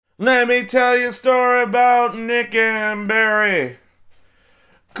Let me tell you a story about Nick and Barry.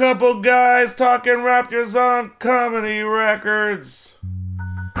 Couple guys talking Raptors on comedy records.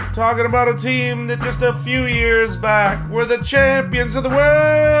 Talking about a team that just a few years back were the champions of the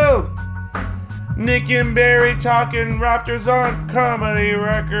world. Nick and Barry talking Raptors on comedy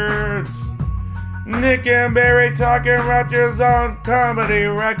records. Nick and Barry talking Raptors on comedy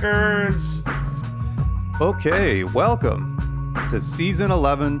records. Okay, welcome to Season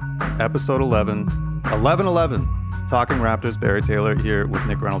 11, Episode 11, 11-11. Talking Raptors, Barry Taylor here with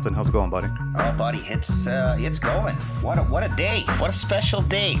Nick Reynolds. How's it going, buddy? Oh, buddy, it's going. What a day! What a special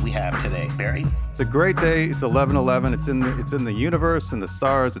day we have today, Barry. It's a great day. It's 11-11. It's in the universe and the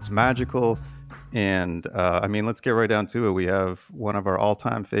stars. It's magical. And let's get right down to it. We have one of our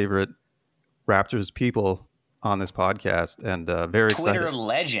all-time favorite Raptors people on this podcast, and very excited. Twitter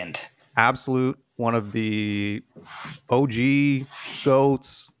legend. Absolute, one of the OG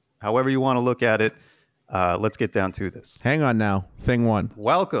GOATs, however you want to look at it. Let's get down to this. Hang on now. Thing one.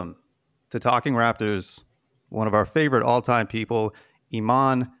 Welcome to Talking Raptors, one of our favorite all-time people,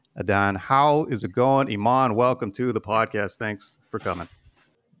 Imman Adan. How is it going? Imman, welcome to the podcast. Thanks for coming.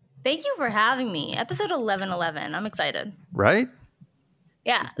 Thank you for having me. Episode 11-11. I'm excited. Right?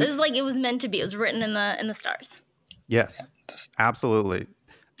 Yeah, this is like it was meant to be. It was written in the stars. Yes, absolutely.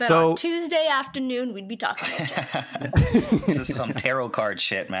 That so on Tuesday afternoon, we'd be talking about it. This is some tarot card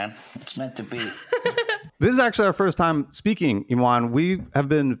shit, man. It's meant to be. This is actually our first time speaking, Imman. We have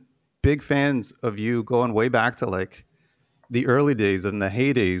been big fans of you going way back to like the early days and the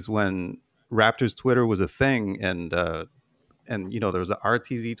heydays when Raptors Twitter was a thing, and you know there was an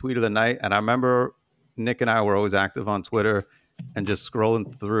RTZ tweet of the night, and I remember Nick and I were always active on Twitter and just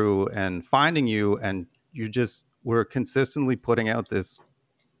scrolling through and finding you, and you just were consistently putting out this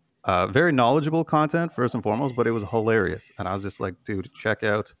very knowledgeable content first and foremost, but it was hilarious. And I was just like, dude, check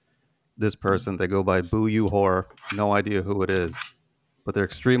out this person. They go by Boo You Whore. No idea who it is, but they're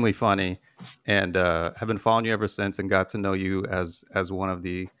extremely funny, and have been following you ever since, and got to know you as one of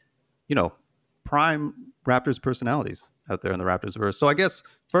the, prime Raptors personalities out there in the Raptors verse. So I guess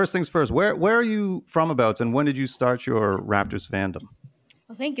first things first, where are you from abouts, and when did you start your Raptors fandom?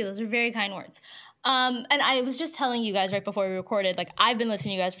 Well, thank you. Those are very kind words. And I was just telling you guys right before we recorded, like, I've been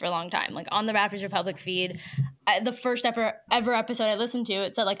listening to you guys for a long time. Like, on the Raptors Republic feed, the first ever episode I listened to,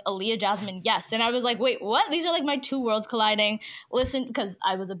 it said, like, Aaliyah Jasmine, yes. And I was like, wait, what? These are, like, my two worlds colliding. Listen, because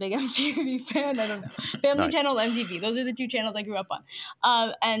I was a big MTV fan. I don't know. Family Nice. Channel, MTV. Those are the two channels I grew up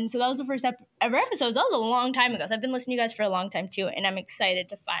on. And so that was the first ever episode. That was a long time ago. So I've been listening to you guys for a long time, too. And I'm excited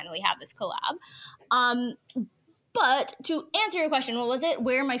to finally have this collab. But to answer your question, what was it?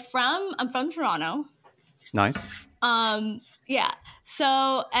 Where am I from? I'm from Toronto. Nice. Yeah.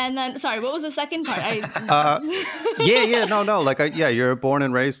 So, and then, sorry, what was the second part? You're born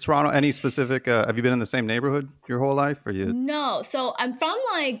and raised Toronto. Any specific? Have you been in the same neighborhood your whole life, or you? No. So I'm from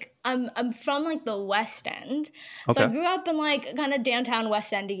I'm from the West End. So Okay. I grew up in kind of downtown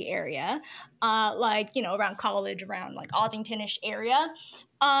West Endy area, around college, around Ossington-ish area.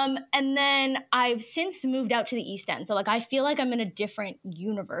 And then I've since moved out to the East End. So I feel like I'm in a different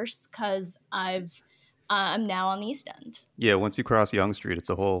universe because I'm now on the East End. Yeah, once you cross Yonge Street, it's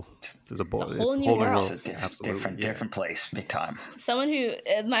a whole new world. It's a Absolutely, different place, big time. Someone who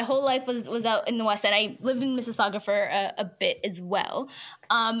my whole life was out in the West End. I lived in Mississauga for a bit as well,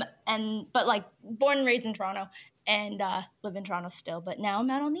 but born and raised in Toronto, and live in Toronto still. But now I'm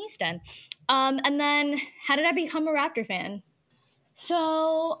out on the East End. And then how did I become a Raptor fan?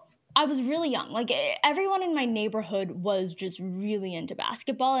 So I was really young. Everyone in my neighborhood was just really into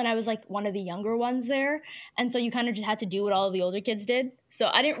basketball, and I was one of the younger ones there. And so you kind of just had to do what all of the older kids did. So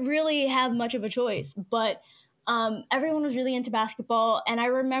I didn't really have much of a choice, but everyone was really into basketball. And I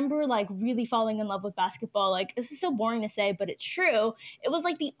remember really falling in love with basketball. This is so boring to say, but it's true. It was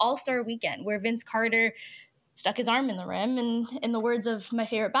the All-Star weekend where Vince Carter stuck his arm in the rim, and in the words of my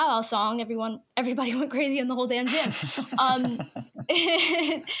favorite Bow Wow song, everybody went crazy in the whole damn gym.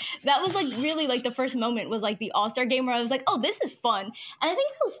 That was really the first moment was the All-Star game where I was oh, this is fun. And I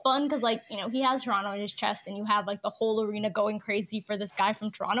think it was fun because he has Toronto in his chest, and you have the whole arena going crazy for this guy from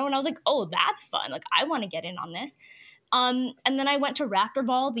Toronto, and I was oh, that's fun. I want to get in on this. And then I went to Raptor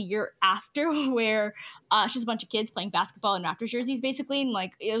Ball the year after, where it's just a bunch of kids playing basketball in Raptors jerseys, basically. And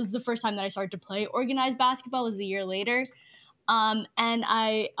it was the first time that I started to play organized basketball. Was the year later. And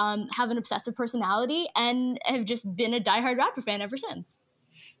I have an obsessive personality and have just been a diehard Raptor fan ever since.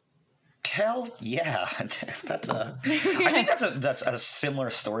 Hell yeah, I think that's a similar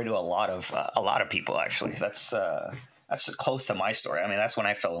story to a lot of people actually. That's close to my story. I mean, that's when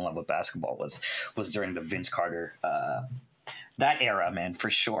I fell in love with basketball was during the Vince Carter that era, man, for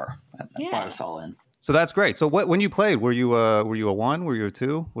sure. That brought us all in. So that's great. So when you played, were you a 1? Were you a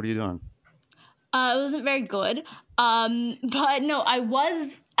 2? What are you doing? It wasn't very good. But no, I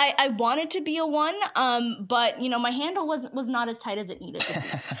wanted to be a 1. But my handle was not as tight as it needed to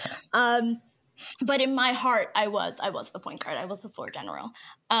be. But in my heart, I was the point guard. I was the floor general.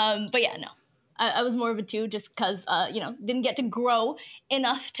 But yeah, no. I was more of a 2 just because, didn't get to grow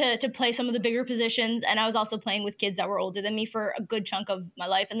enough to play some of the bigger positions. And I was also playing with kids that were older than me for a good chunk of my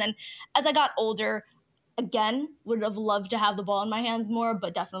life. And then as I got older, again, would have loved to have the ball in my hands more,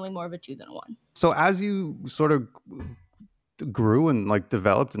 but definitely more of a 2 than a 1. So as you sort of grew and like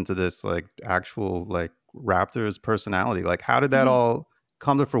developed into this like actual like Raptors personality, like how did that all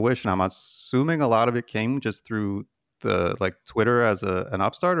come to fruition? I'm assuming a lot of it came just through the like Twitter as an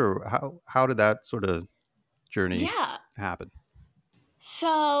upstart, or how did that sort of journey happen?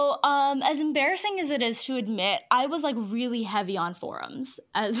 So, as embarrassing as it is to admit, I was like really heavy on forums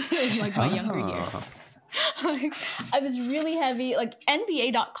as in like my younger years. Like, I was really heavy. Like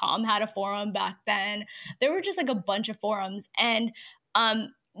NBA.com had a forum back then. There were just like a bunch of forums, and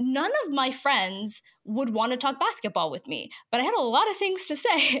none of my friends would want to talk basketball with me, but I had a lot of things to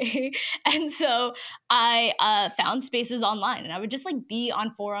say. And so I found spaces online, and I would just like be on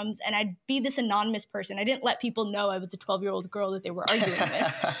forums, and I'd be this anonymous person. I didn't let people know I was a 12-year-old girl that they were arguing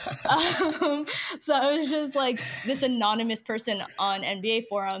with. So I was just like this anonymous person on NBA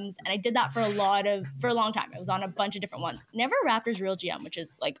forums, and I did that for a long time. I was on a bunch of different ones. Never Raptors Real GM, which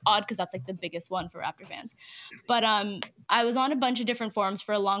is like odd because that's like the biggest one for Raptor fans. But I was on a bunch of different forums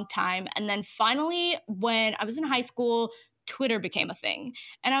for a long time, and then finally, when I was in high school, Twitter became a thing.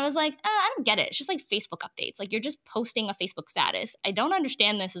 And I was like, I don't get it. It's just like Facebook updates. Like you're just posting a Facebook status. I don't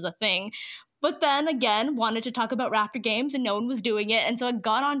understand this as a thing. But then again, wanted to talk about Raptor games and no one was doing it. And so I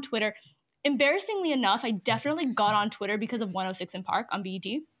got on Twitter. Embarrassingly enough, I definitely got on Twitter because of 106 in Park on BET.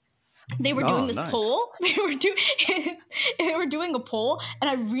 They were doing this poll. They were doing a poll, and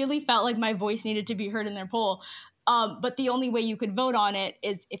I really felt like my voice needed to be heard in their poll. But the only way you could vote on it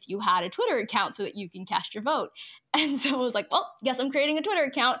is if you had a Twitter account so that you can cast your vote. And so I was like, well, guess I'm creating a Twitter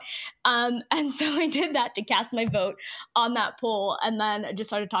account. And so I did that to cast my vote on that poll. And then I just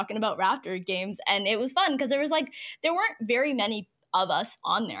started talking about Raptor games. And it was fun because there weren't very many of us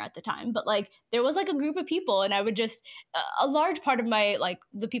on there at the time, but like there was like a group of people, and I would just a large part of my like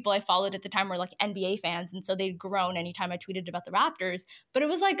the people I followed at the time were like NBA fans, and so they'd grown anytime I tweeted about the Raptors. But it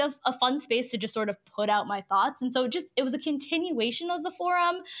was like a fun space to just sort of put out my thoughts, and so it was a continuation of the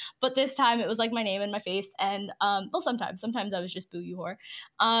forum, but this time it was like my name and my face, and well, sometimes I was just boo you whore,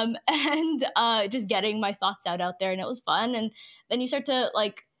 and just getting my thoughts out there, and it was fun. And then you start to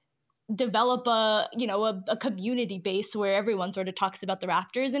like develop a community base where everyone sort of talks about the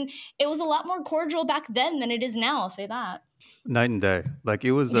Raptors, and it was a lot more cordial back then than it is now. I'll say that. Night and day. Like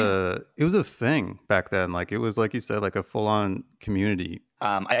it was a thing back then. Like it was, like you said, like a full on community.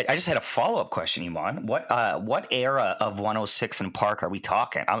 I just had a follow up question, Imman. What era of 106 in Park are we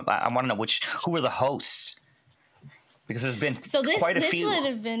talking? I want to know who were the hosts, because there's been quite a few. This would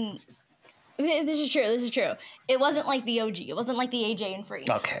have been. This is true. It wasn't like the OG. It wasn't like the AJ and Free.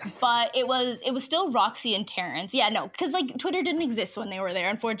 Okay. But it was still Roxy and Terrence. Yeah, no, because like Twitter didn't exist when they were there,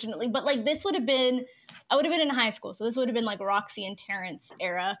 unfortunately. But like this would have been, I would have been in high school, so this would have been like Roxy and Terrence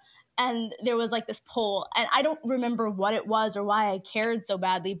era. And there was like this poll, and I don't remember what it was or why I cared so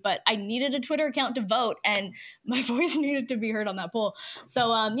badly, but I needed a Twitter account to vote, and my voice needed to be heard on that poll.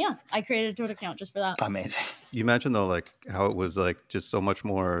 So yeah, I created a Twitter account just for that. Amazing. You mentioned though, like how it was like just so much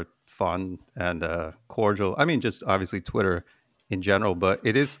more fun and cordial. I mean, just obviously Twitter in general, but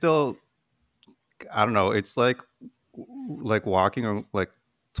it is still, I don't know, it's like walking or like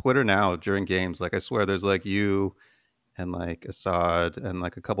Twitter now during games. Like I swear there's like you and like Assad and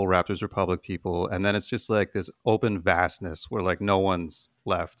like a couple Raptors Republic people, and then it's just like this open vastness where like no one's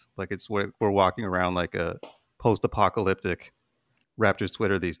left. Like we're walking around like a post-apocalyptic Raptors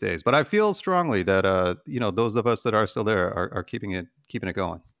Twitter these days. But I feel strongly that those of us that are still there are keeping it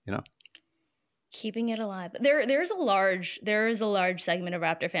going. Keeping it alive. There is a large segment of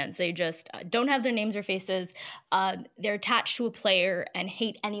Raptor fans. They just don't have their names or faces. They're attached to a player and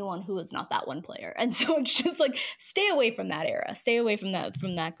hate anyone who is not that one player. And so it's just like, stay away from that era. Stay away from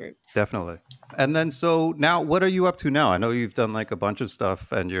that group. Definitely. And then so now, what are you up to now? I know you've done like a bunch of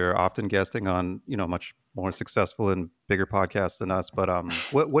stuff, and you're often guesting on much more successful and bigger podcasts than us. But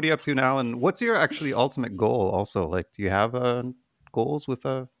what are you up to now? And what's your actually ultimate goal? Also, like, do you have goals with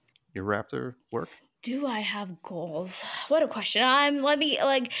your Raptor work? Do I have goals? What a question.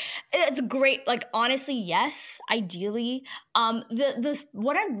 It's great. Like, honestly, yes, ideally. The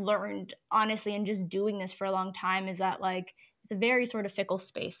what I've learned, honestly, and just doing this for a long time is that, like, it's It's a very sort of fickle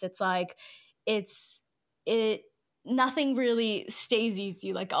space. It's like, nothing really stays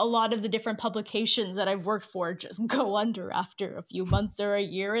easy. Like a lot of the different publications that I've worked for just go under after a few months or a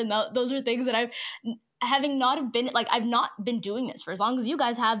year. And those are things that I've not been doing this for as long as you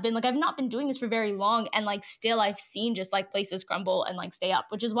guys have been. Like, I've not been doing this for very long. And like, still I've seen just like places crumble and like stay up,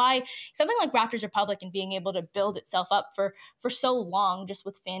 which is why something like Raptors Republic and being able to build itself up for so long, just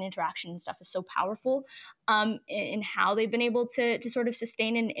with fan interaction and stuff, is so powerful in how they've been able to sort of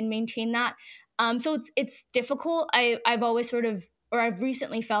sustain and maintain that. So it's difficult. I've always I've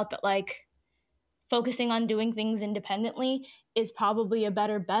recently felt that like focusing on doing things independently is probably a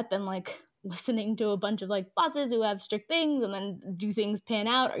better bet than like listening to a bunch of like bosses who have strict things and then do things pan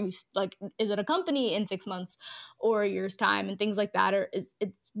out. Or you like, is it a company in 6 months or a year's time and things like that?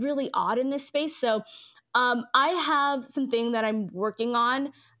 It's really odd in this space. So I have something that I'm working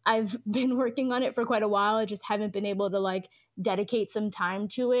on. I've been working on it for quite a while. I just haven't been able to like dedicate some time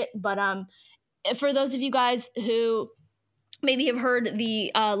to it. But for those of you guys who maybe have heard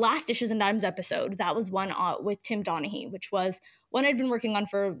the last Dishes and Dimes episode, that was one with Tim Donaghy, which was one I'd been working on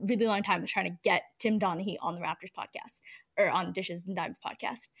for a really long time, was trying to get Tim Donaghy on the Raptors podcast, or on Dishes and Dimes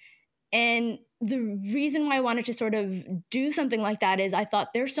podcast. And the reason why I wanted to sort of do something like that is I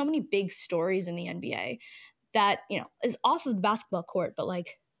thought there's so many big stories in the NBA that, you know, is off of the basketball court, but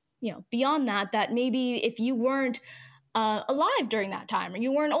like, you know, beyond that, that maybe if you weren't alive during that time, or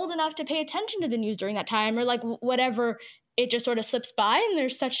you weren't old enough to pay attention to the news during that time, or like whatever, it just sort of slips by. And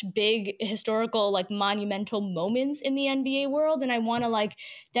there's such big historical, like monumental moments in the NBA world. And I want to like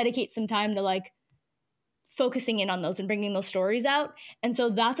dedicate some time to like focusing in on those and bringing those stories out. And so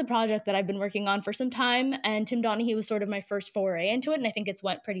that's a project that I've been working on for some time. And Tim Donaghy was sort of my first foray into it. And I think it's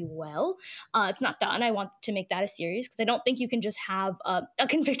went pretty well. It's not done. I want to make that a series, because I don't think you can just have a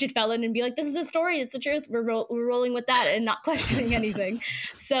convicted felon and be like, this is a story, it's the truth, we're rolling with that and not questioning anything.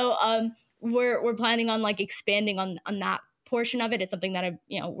 So we're planning on like expanding on that portion of it. It's something that I'm,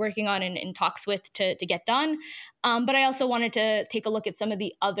 you know, working on and in talks with to get done. But I also wanted to take a look at some of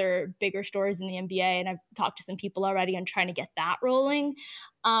the other bigger stories in the NBA, and I've talked to some people already on trying to get that rolling.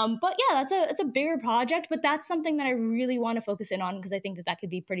 But yeah, it's a bigger project, but that's something that I really want to focus in on, because I think that could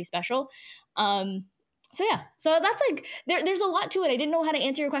be pretty special. So yeah, so that's like, there's a lot to it. I didn't know how to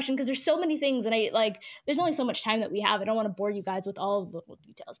answer your question because there's so many things, and there's only so much time that we have. I don't want to bore you guys with all of the little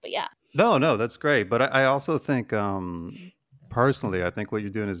details, but yeah. No, that's great. But I also think, personally, I think what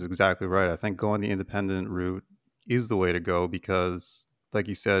you're doing is exactly right. I think going the independent route is the way to go, because like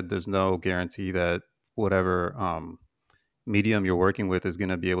you said, there's no guarantee that whatever medium you're working with is going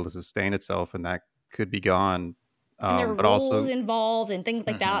to be able to sustain itself, and that could be gone. And there are but rules also involved and things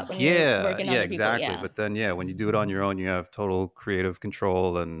like that when you're working on exactly. People, yeah. But then when you do it on your own, you have total creative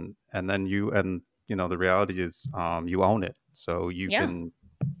control, and then you the reality is you own it, so you can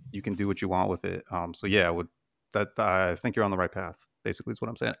do what you want with it. I think you're on the right path, basically, is what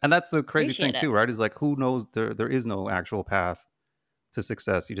I'm saying. And that's the crazy thing too, right? Is like, who knows? There is no actual path to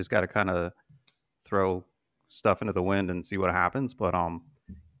success. You just got to kind of throw stuff into the wind and see what happens. But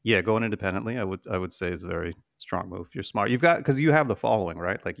going independently, I would say is a very strong move. You're smart. Because you have the following,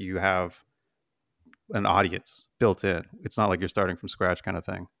 right? Like, you have an audience built in. It's not like you're starting from scratch kind of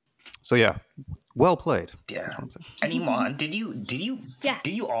thing. So yeah, well played. Yeah. And Imman, did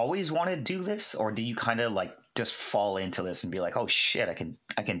you always want to do this, or do you kind of like just fall into this and be like, oh shit,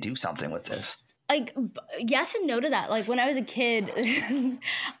 I can do something with this? Like, yes and no to that. Like, when I was a kid,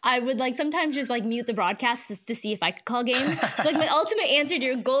 I would like sometimes just like mute the broadcast just to see if I could call games. So like, my ultimate answer to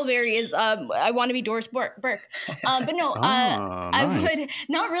your goal, Barry, is I want to be Doris Burke. But no, nice. I would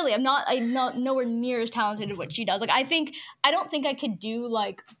not really. I'm not nowhere near as talented as what she does. Like, I don't think I could do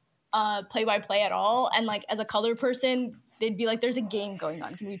like play-by-play at all. And like, as a color person, they'd be like, there's a game going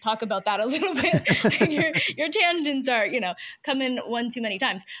on. Can we talk about that a little bit? your tangents are, coming one too many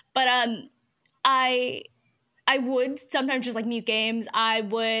times. But I would sometimes just like mute games. I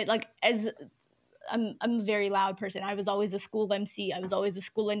would like, as I'm a very loud person. I was always a school MC. I was always a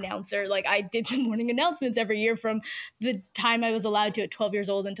school announcer. Like, I did the morning announcements every year from the time I was allowed to at 12 years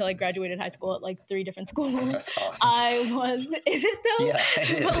old until I graduated high school at like 3 different schools. That's awesome. Is it though? Yeah, it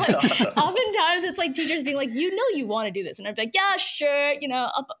is. But, like, it's awesome. Oftentimes it's like teachers being like, you want to do this. And I'd be like, yeah, sure.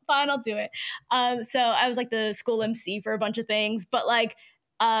 Fine, I'll do it. So I was like the school MC for a bunch of things, but like,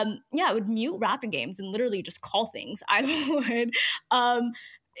 I would mute Raptor games and literally just call things. I would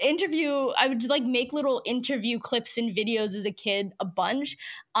I would like make little interview clips and videos as a kid a bunch.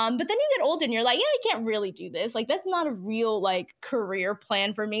 But then you get older and you're like, I can't really do this. Like, that's not a real like career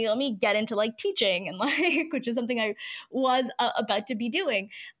plan for me. Let me get into like teaching and like, which is something I was about to be doing.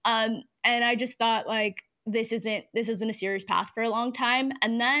 And I just thought like, this isn't a serious path for a long time.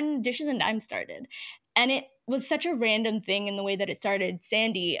 And then Dishes and Dimes started. And it was such a random thing in the way that it started.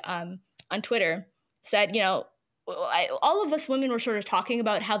 Sandy on Twitter said, all of us women were sort of talking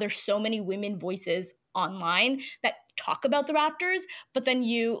about how there's so many women voices online that talk about the Raptors, but then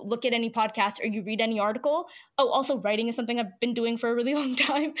you look at any podcast or you read any article. Oh, also writing is something I've been doing for a really long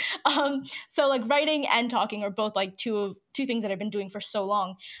time. So like writing and talking are both like two things that I've been doing for so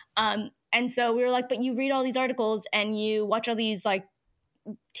long. And so we were like, but you read all these articles and you watch all these like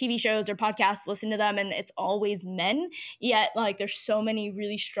TV shows or podcasts, listen to them, and it's always men. Yet like there's so many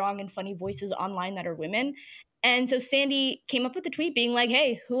really strong and funny voices online that are women. And so Sandy came up with the tweet being like,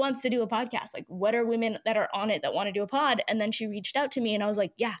 hey, who wants to do a podcast? Like, what are women that are on it that want to do a pod? And then she reached out to me and I was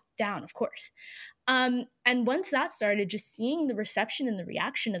like, yeah, down, of course. And once that started, just seeing the reception and the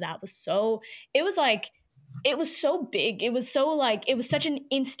reaction to that was so big. It was such an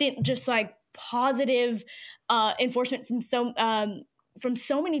instant, just like positive enforcement from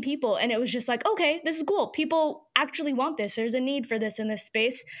so many people. And it was just like, okay, this is cool. People actually want this. There's a need for this in this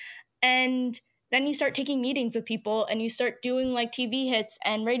space. And then you start taking meetings with people and you start doing like TV hits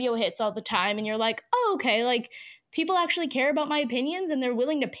and radio hits all the time. And you're like, oh, okay, like people actually care about my opinions and they're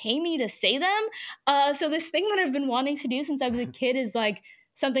willing to pay me to say them. So this thing that I've been wanting to do since I was a kid is like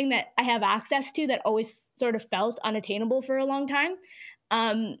something that I have access to that always sort of felt unattainable for a long time.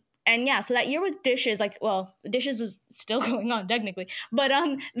 And yeah, so that year with Dishes, Dishes was still going on technically, but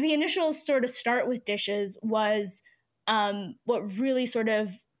the initial sort of start with Dishes was what really sort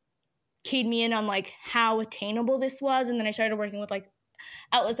of keyed me in on like how attainable this was. And then I started working with like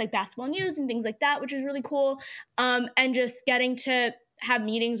outlets like Basketball News and things like that, which is really cool. And just getting to have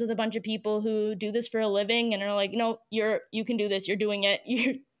meetings with a bunch of people who do this for a living and are like, no, you can do this. You're doing it.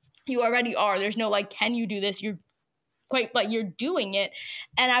 You already are. There's no like, can you do this? You're doing it.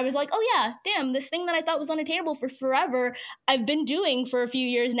 And I was like, oh yeah, damn, this thing that I thought was unattainable for forever, I've been doing for a few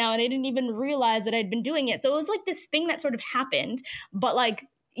years now. And I didn't even realize that I'd been doing it. So it was like this thing that sort of happened, but like,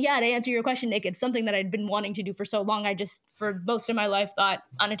 yeah, to answer your question, Nick, it's something that I'd been wanting to do for so long. I just, for most of my life, thought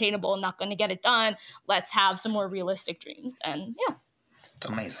unattainable, not going to get it done. Let's have some more realistic dreams. And yeah. It's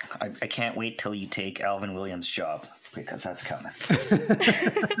amazing. I can't wait till you take Alvin Williams' job because that's coming.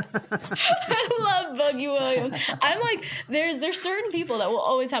 I love Boogie Williams. I'm like, there's certain people that will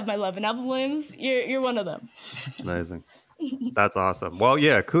always have my love. And Alvin Williams, you're one of them. Amazing. That's awesome. Well,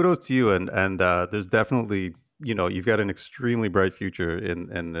 yeah, kudos to you. And there's definitely, you've got an extremely bright future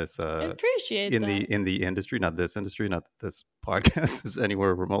in this. I appreciate in that. the industry, not this industry, not that this podcast is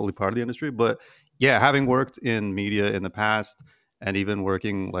anywhere remotely part of the industry, but yeah, having worked in media in the past and even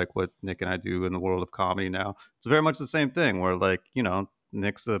working like what Nick and I do in the world of comedy now, it's very much the same thing. Where like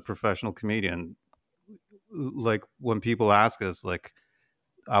Nick's a professional comedian. Like when people ask us, like,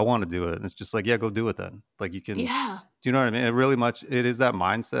 I want to do it, and it's just like, yeah, go do it then. Like you can. Yeah. Do you know what I mean? It is that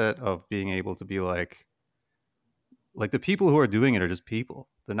mindset of being able to be like the people who are doing it are just people.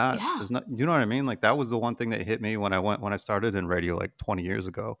 They're not, there's not, you know what I mean? Like that was the one thing that hit me when I started in radio like 20 years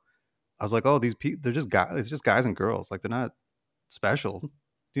ago. I was like, oh, these people, they're just guys, it's just guys and girls. Like they're not special. Do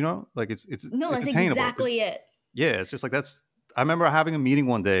you know? Like it's that's attainable. Exactly it. Yeah. It's just like, I remember having a meeting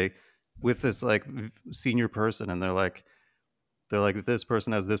one day with this like senior person and they're like, this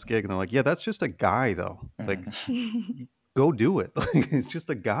person has this gig. And they're like, yeah, that's just a guy though. Like go do it. Like it's just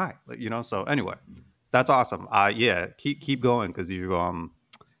a guy, like, so anyway. That's awesome. Yeah, keep going because you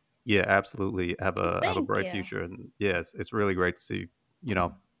absolutely have a bright future, and yes, it's really great to see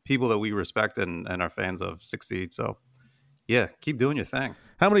people that we respect and are fans of succeed. So yeah, keep doing your thing.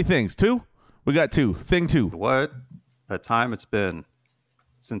 How many things? 2? We got 2. Thing 2. What a time it's been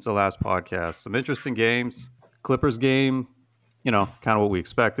since the last podcast. Some interesting games. Clippers game, kind of what we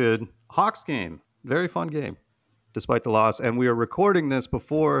expected. Hawks game, very fun game, despite the loss. And we are recording this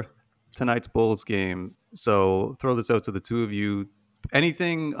before tonight's Bulls game. So throw this out to the two of you.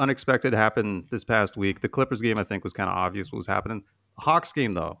 Anything unexpected happened this past week? The Clippers game, I think, was kind of obvious what was happening. The Hawks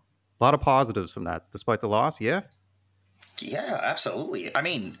game, though, a lot of positives from that, despite the loss. Yeah. Yeah, absolutely. I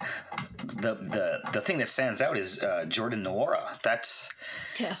mean, the thing that stands out is Jordan Nwora. That's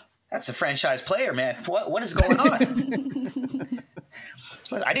a franchise player, man. What is going on?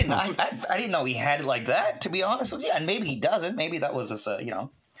 I didn't know he had it like that, to be honest with you. And maybe he doesn't. Maybe that was just a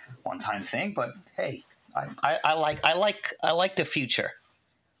one-time thing. But hey, I like the future.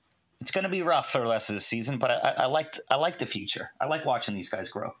 It's going to be rough for the rest of the season, but I like the future. I like watching these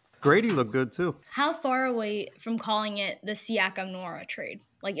guys grow. Grady looked good too. How far away from calling it the Siakam Nwora trade?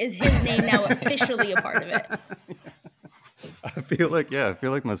 Like, is his name now officially a part of it? I feel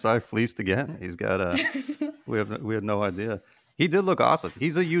like Masai fleeced again. He's got we had no idea. He did look awesome.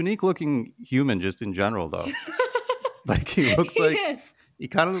 He's a unique looking human just in general, though. Like he looks like he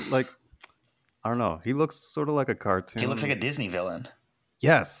kind of like, I don't know. He looks sort of like a cartoon. He looks like a Disney villain.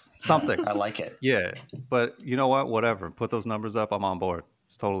 Yes, something. I like it. Yeah, but you know what? Whatever. Put those numbers up. I'm on board.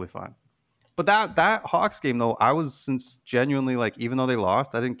 It's totally fine. But that Hawks game, though, I was since genuinely like, even though they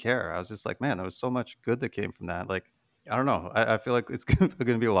lost, I didn't care. I was just like, man, there was so much good that came from that. Like, I don't know. I feel like it's going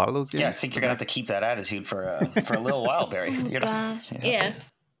to be a lot of those games. Yeah, I think you're going to have to keep that attitude for a little while, Barry. Yeah.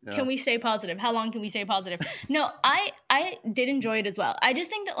 Can we stay positive? How long can we stay positive? No, I did enjoy it as well. I just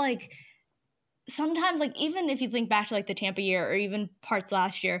think that, like, sometimes, like, even if you think back to, like, the Tampa year or even parts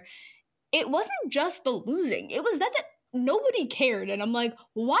last year, it wasn't just the losing. It was that nobody cared. And I'm like,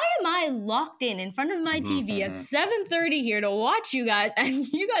 why am I locked in front of my TV at 7:30 here to watch you guys, and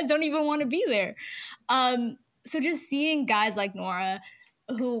you guys don't even want to be there? So just seeing guys like Nora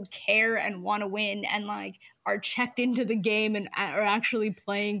who care and want to win and, like, are checked into the game and are actually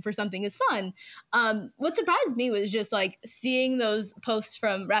playing for something is fun. What surprised me was just, like, seeing those posts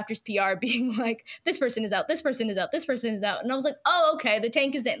from Raptors PR being like, this person is out, this person is out, this person is out. And I was like, oh, okay, the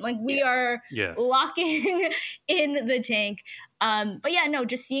tank is in. Like, we are locking in the tank. But yeah, no,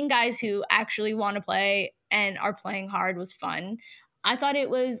 just seeing guys who actually want to play and are playing hard was fun. I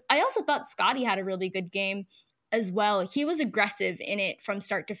also thought Scotty had a really good game as well. He was aggressive in it from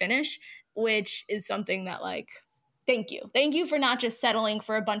start to finish, which is something that, like, thank you. Thank you for not just settling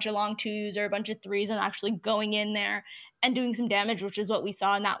for a bunch of long twos or a bunch of threes and actually going in there and doing some damage, which is what we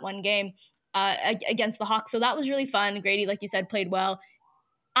saw in that one game against the Hawks. So that was really fun. Grady, like you said, played well.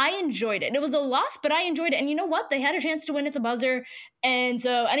 I enjoyed it. It was a loss, but I enjoyed it. And you know what? They had a chance to win at the buzzer. And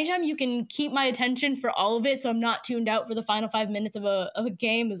so anytime you can keep my attention for all of it so I'm not tuned out for the final 5 minutes of a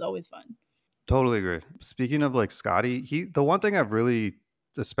game is always fun. Totally agree. Speaking of, like, Scotty, the one thing I've really,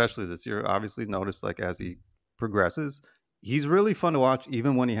 especially this year, obviously noticed, like, as he progresses, he's really fun to watch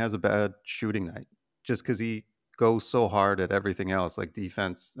even when he has a bad shooting night, just because he goes so hard at everything else, like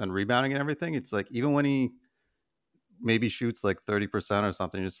defense and rebounding and everything. It's like, even when he maybe shoots like 30% or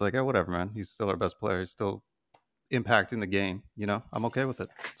something, it's like, oh, whatever, man. He's still our best player. He's still impacting the game. You know, I'm okay with it.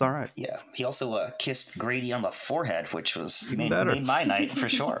 It's all right. Yeah. He also kissed Grady on the forehead, which was made my night for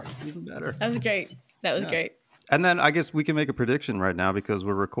sure. Even better. That was great. That was great. And then I guess we can make a prediction right now because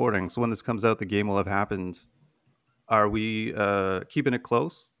we're recording. So when this comes out, the game will have happened. Are we keeping it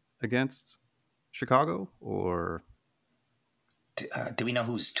close against Chicago, or do we know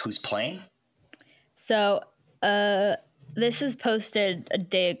who's playing? So this is posted a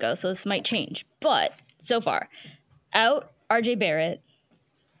day ago, so this might change. But so far, out RJ Barrett,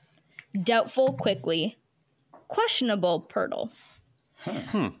 doubtful Quickly, questionable Pirtle.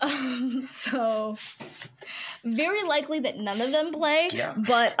 So very likely that none of them play,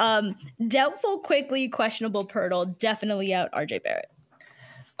 but doubtful Quickly, questionable Pirtle, definitely out RJ Barrett.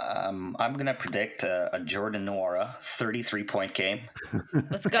 I'm going to predict a Jordan Nwora 33-point game.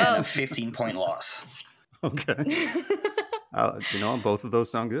 Let's go. And a 15-point loss. Okay. You know, both of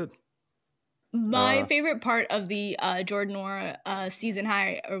those sound good. My favorite part of the Jordan Nwora season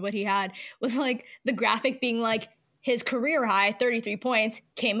high, or what he had, was like the graphic being like, his career high, 33 points,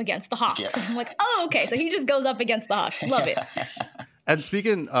 came against the Hawks. Yeah. And I'm like, oh, okay, so he just goes up against the Hawks. Love it. And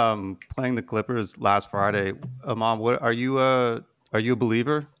speaking, playing the Clippers last Friday, Mom, what are you a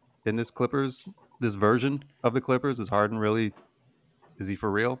believer in this version of the Clippers? Is Harden really, is he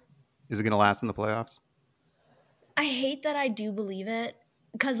for real? Is it going to last in the playoffs? I hate that I do believe it.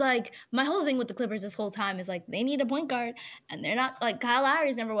 Because, like, my whole thing with the Clippers this whole time is, like, they need a point guard. And they're not, like, Kyle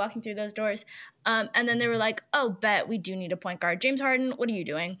Lowry's never walking through those doors. And then they were like, oh, bet we do need a point guard. James Harden, what are you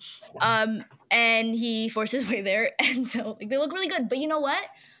doing? And he forced his way there. And so, like, they look really good. But you know what?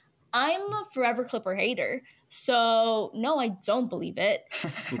 I'm a forever Clipper hater. So, no, I don't believe it.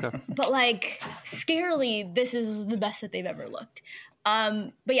 Okay. But, like, scarily, this is the best that they've ever looked.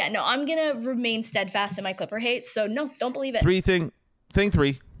 But, yeah, no, I'm going to remain steadfast in my Clipper hate. So, no, don't believe it. Thing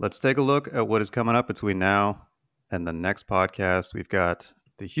three. Let's take a look at what is coming up between now and the next podcast. We've got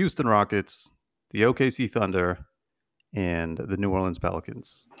the Houston Rockets, the OKC Thunder, and the New Orleans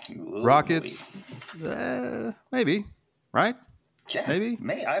Pelicans. Ooh, Rockets, maybe, right? Yeah, maybe.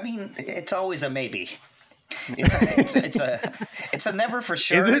 I mean, it's always a maybe. It's a never for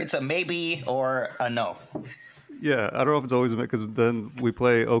sure. It's a maybe or a no. Yeah, I don't know if it's always a because then we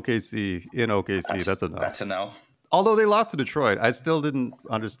play OKC in OKC. That's a no. That's a no. Although they lost to Detroit, I still didn't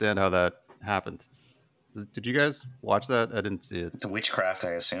understand how that happened. Did you guys watch that? I didn't see it. The witchcraft,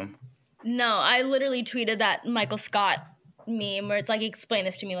 I assume. No, I literally tweeted that Michael Scott meme where it's like, explain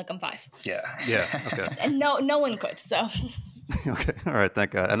this to me like I'm 5. Yeah. Yeah, okay. And no one could, so. Okay, all right,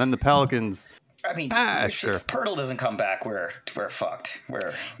 thank God. And then the Pelicans. I mean, sure. If Pirtle doesn't come back, we're fucked.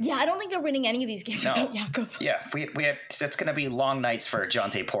 Yeah, I don't think they're winning any of these games without Jakob. Yeah, we have. It's going to be long nights for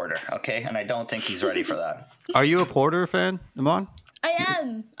Jonte Porter, okay? And I don't think he's ready for that. Are you a Porter fan, Imman? I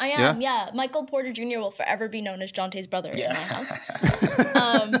am. Yeah. Michael Porter Jr. will forever be known as Jonte's brother in my house.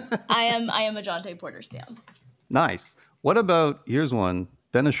 I am a Jonte Porter stan. Nice. What about, here's one,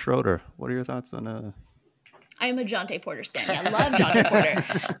 Dennis Schroeder. What are your thoughts on... I am a Jonte Porter stan. I love Jonte Porter.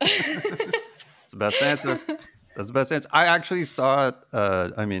 It's the best answer. That's the best answer. I actually saw it.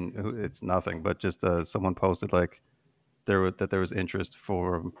 I mean, it's nothing, but just someone posted like there was interest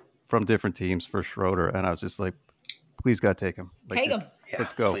from different teams for Schroeder, and I was just like, please God, take him. Like, take him.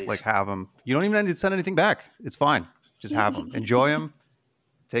 Let's go. Please. Like, have him. You don't even need to send anything back. It's fine. Just have him. Enjoy him.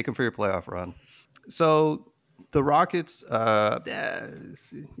 Take him for your playoff run. So the Rockets, who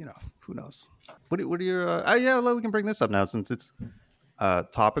knows? What are your? We can bring this up now since it's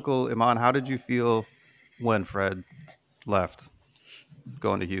topical. Imman, how did you feel when Fred left,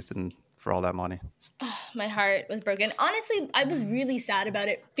 going to Houston for all that money? My heart was broken. Honestly, I was really sad about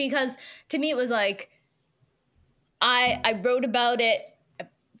it because to me it was like I wrote about it, I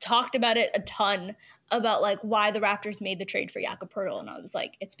talked about it a ton about like why the Raptors made the trade for Jakob Poeltl, and I was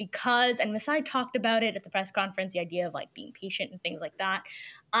like, it's because, and Masai talked about it at the press conference, the idea of like being patient and things like that.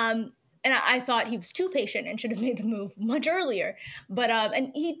 And I thought he was too patient and should have made the move much earlier. But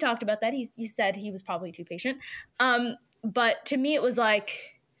and he talked about that. He said he was probably too patient. But to me, it was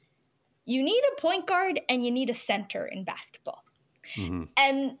like, you need a point guard and you need a center in basketball. Mm-hmm.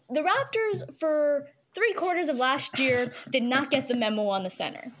 And the Raptors, for 3/4 of last year, did not get the memo on the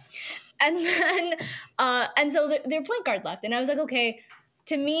center. And then, and so their point guard left. And I was like, okay,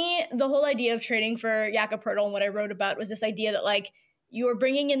 to me, the whole idea of trading for Jakob Poeltl and what I wrote about was this idea that like, you're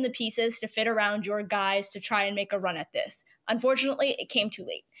bringing in the pieces to fit around your guys to try and make a run at this. Unfortunately, it came too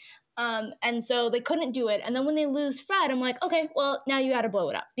late. And so they couldn't do it. And then when they lose Fred, I'm like, okay, well, now you got to blow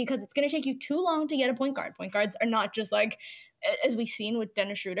it up because it's going to take you too long to get a point guard. Point guards are not just like, as we've seen with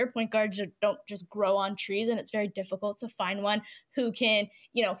Dennis Schroeder, point guards don't just grow on trees, and it's very difficult to find one who can,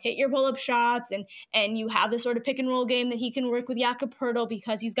 hit your pull-up shots and you have this sort of pick and roll game that he can work with Jakob Poeltl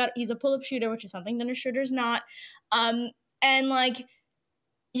because he's a pull-up shooter, which is something Dennis Schroeder's not. And like,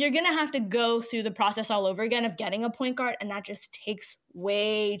 you're going to have to go through the process all over again of getting a point guard, and that just takes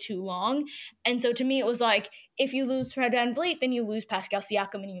way too long. And so to me, it was like, if you lose Fred VanVleet, then you lose Pascal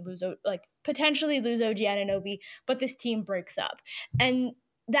Siakam and you lose, potentially lose OG Anunoby, but this team breaks up. And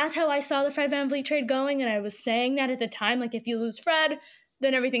that's how I saw the Fred VanVleet trade going, and I was saying that at the time, like, if you lose Fred,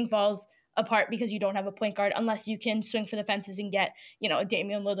 then everything falls apart because you don't have a point guard unless you can swing for the fences and get, a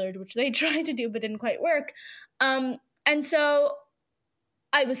Damian Lillard, which they tried to do but didn't quite work. And so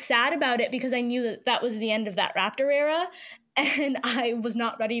I was sad about it because I knew that was the end of that Raptor era, and I was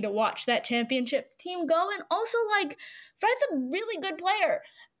not ready to watch that championship team go. And also, like, Fred's a really good player.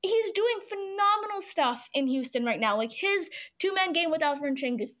 He's doing phenomenal stuff in Houston right now. Like, his two-man game with Alperen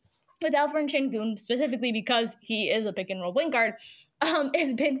Şengün, specifically because he is a pick-and-roll point guard,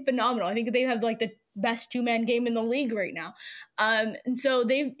 has been phenomenal. I think they have, like, the best two-man game in the league right now. And so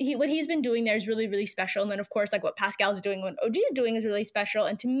what he's been doing there is really, really special. And then, of course, like what Pascal's doing, what OG is doing is really special.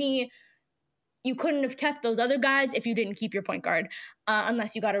 And to me, you couldn't have kept those other guys if you didn't keep your point guard,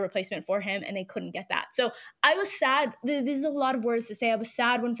 unless you got a replacement for him, and they couldn't get that. So I was sad. This is a lot of words to say. I was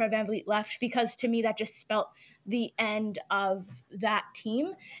sad when Fred VanVleet left because to me that just spelt the end of that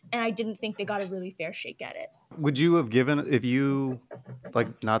team, and I didn't think they got a really fair shake at it. Would you have given, if you,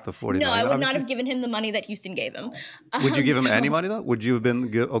 like, not the 40 No, million, I would not have given him the money that Houston gave him. Would you give him any money, though? Would you have been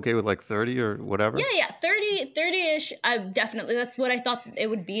okay with, like, 30 or whatever? Yeah, 30-ish. Definitely. That's what I thought it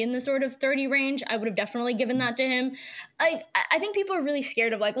would be, in the sort of 30 range. I would have definitely given that to him. I think people are really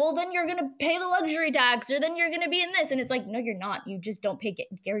scared of, like, well, then you're going to pay the luxury tax, or then you're going to be in this. And it's like, no, you're not. You just don't pay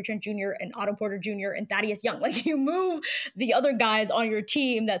Gary Trent Jr. and Otto Porter Jr. and Thaddeus Young. Like, you move the other guys on your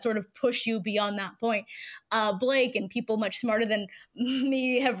team that sort of push you beyond that point. Blake and people much smarter than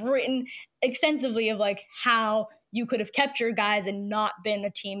me have written extensively of like how you could have kept your guys and not been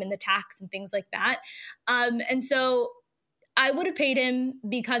a team in the tax and things like that. And so I would have paid him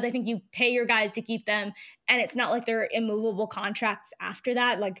because I think you pay your guys to keep them, and it's not like they're immovable contracts after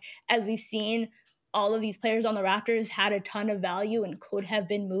that. Like, as we've seen, all of these players on the Raptors had a ton of value and could have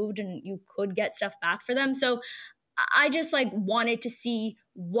been moved, and you could get stuff back for them. So I just like wanted to see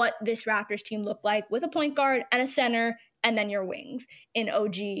what this Raptors team looked like with a point guard and a center and then your wings in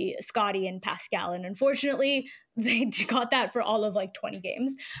OG, Scotty, and Pascal. And unfortunately, they got that for all of like 20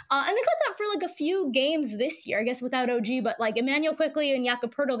 games. And they got that for like a few games this year, I guess, without OG. But like Emmanuel Quickly and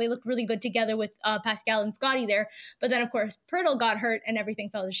Jakob Poeltl, they looked really good together with Pascal and Scotty there. But then, of course, Poeltl got hurt and everything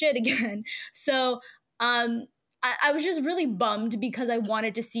fell to shit again. So I was just really bummed because I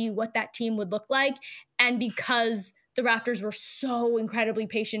wanted to see what that team would look like. And because the Raptors were so incredibly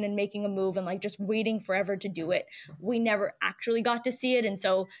patient in making a move and like just waiting forever to do it, we never actually got to see it. And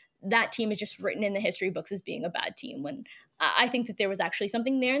so that team is just written in the history books as being a bad team, when I think that there was actually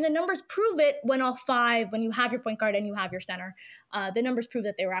something there. And the numbers prove it when all five, when you have your point guard and you have your center, the numbers prove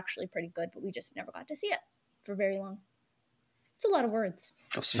that they were actually pretty good, but we just never got to see it for very long. It's a lot of words.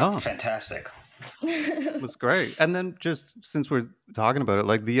 That's fantastic. It was great. And then just since we're talking about it,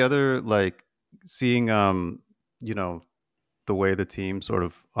 like the other, like seeing, you know, the way the team sort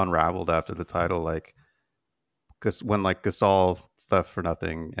of unraveled after the title, like, because when like Gasol left for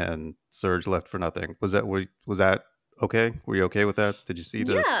nothing and Serge left for nothing, was that okay? Were you okay with that? Did you see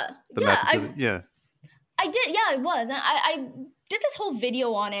the yeah? I did. Yeah, it was. I did this whole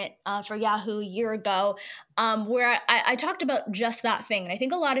video on it for Yahoo a year ago, where I talked about just that thing. And I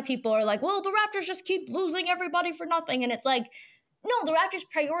think a lot of people are like, well, the Raptors just keep losing everybody for nothing. And it's like, no, the Raptors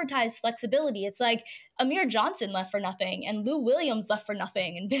prioritize flexibility. It's like Amir Johnson left for nothing, and Lou Williams left for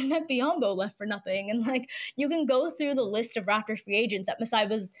nothing, and Bismack Biyombo left for nothing. And like, you can go through the list of Raptors free agents that Masai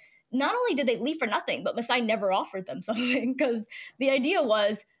was, not only did they leave for nothing, but Masai never offered them something, because the idea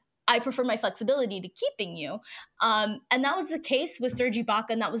was, I prefer my flexibility to keeping you. And that was the case with Serge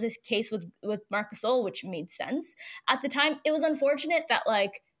Ibaka, and that was his case with Marc Gasol, which made sense. At the time, it was unfortunate that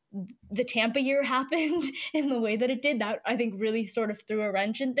like the Tampa year happened in the way that it did. That I think really sort of threw a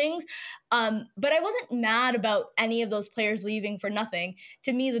wrench in things. But I wasn't mad about any of those players leaving for nothing.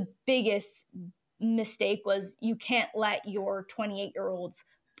 To me, the biggest mistake was you can't let your 28-year-old's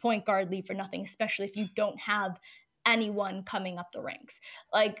point guard leave for nothing, especially if you don't have anyone coming up the ranks.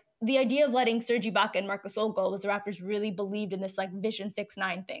 Like, the idea of letting Serge Ibaka and Marc Gasol go was the Raptors really believed in this like Vision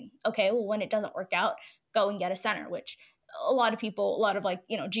 6-9 thing. Okay, well, when it doesn't work out, go and get a center, which a lot of people, a lot of like,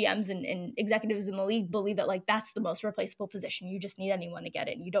 you know, GMs and executives in the league believe that like that's the most replaceable position. You just need anyone to get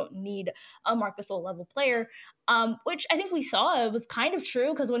in. You don't need a Marc Gasol level player, which I think we saw it was kind of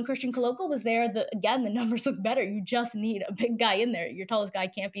true, because when Christian Koloko was there, again, the numbers look better. You just need a big guy in there. Your tallest guy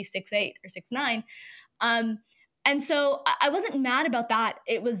can't be 6'8" or 6'9". And so I wasn't mad about that.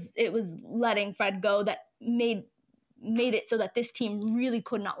 It was letting Fred go that made it so that this team really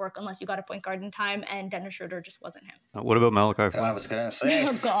could not work unless you got a point guard in time, and Dennis Schroeder just wasn't him. What about Malachi Flynn? I was gonna say,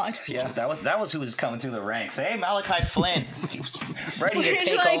 oh God, yeah, that was who was coming through the ranks. Hey, Malachi Flynn, he was ready to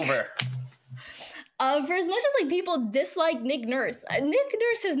take over. For as much as like people dislike Nick Nurse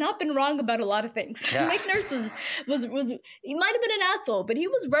has not been wrong about a lot of things. Yeah. Nick Nurse was he might have been an asshole, but he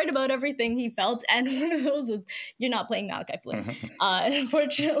was right about everything he felt, and one of those was, you're not playing Malachi Flynn.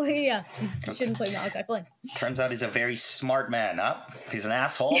 Unfortunately, yeah, you shouldn't play Malachi Flynn. Turns out he's a very smart man, huh? He's an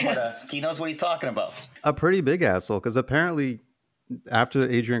asshole, but he knows what he's talking about. A pretty big asshole, because apparently after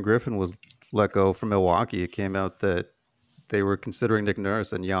Adrian Griffin was let go from Milwaukee, it came out that they were considering Nick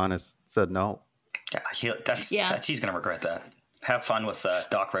Nurse, and Giannis said no. Yeah, he's going to regret that. Have fun with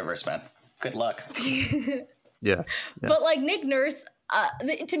Doc Rivers, man. Good luck. Yeah. But like Nick Nurse,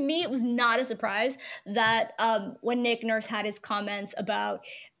 to me, it was not a surprise that when Nick Nurse had his comments about,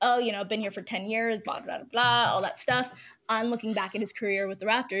 oh, you know, been here for 10 years, blah, blah, blah, blah, all that stuff, on looking back at his career with the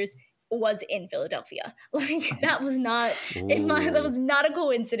Raptors, was in Philadelphia. Like, that was not that was not a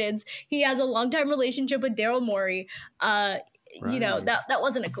coincidence. He has a long-time relationship with Daryl Morey. Right. You know, that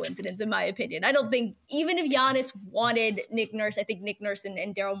wasn't a coincidence, in my opinion. I don't think, even if Giannis wanted Nick Nurse, I think Nick Nurse and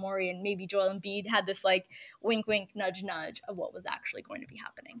Daryl Morey and maybe Joel Embiid had this like wink, wink, nudge, nudge of what was actually going to be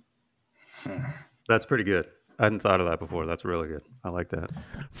happening. That's pretty good. I hadn't thought of that before. That's really good. I like that.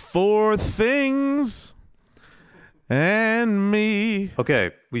 4 things and me.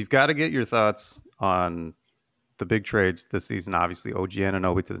 Okay, we've got to get your thoughts on the big trades this season. Obviously, OG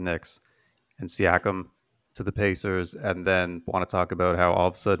Anunoby to the Knicks and Siakam to the Pacers, and then want to talk about how all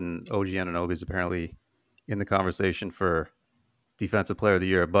of a sudden OG Anunoby is apparently in the conversation for Defensive Player of the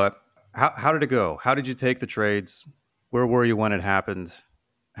Year. But how did it go? How did you take the trades? Where were you when it happened?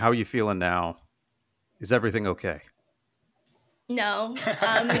 How are you feeling now? Is everything okay? No,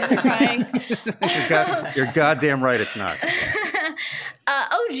 I'm crying. You're goddamn right it's not.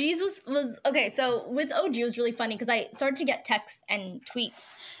 OG's was okay. So with OG, it was really funny because I started to get texts and tweets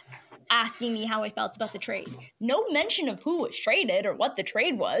asking me how I felt about the trade. No mention of who was traded or what the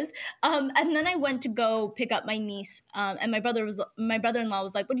trade was. And then I went to go pick up my niece, and my brother-in-law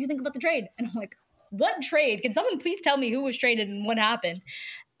was like, "What do you think about the trade?" And I'm like, what trade? Can someone please tell me who was traded and what happened?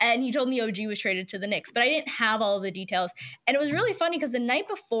 And he told me OG was traded to the Knicks, but I didn't have all of the details. And it was really funny because the night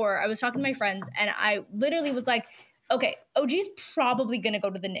before I was talking to my friends and I literally was like, okay, OG's probably going to go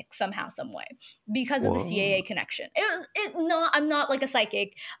to the Knicks somehow, some way because of the CAA connection. I'm not like a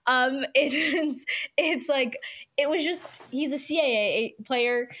psychic. It's like, it was just, he's a CAA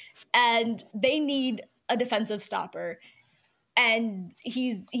player and they need a defensive stopper. And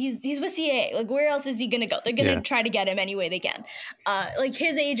he's with CAA. Like, where else is he gonna go? They're gonna try to get him any way they can. Like,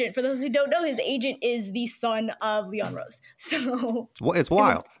 his agent, for those who don't know, his agent is the son of Leon Rose. So it's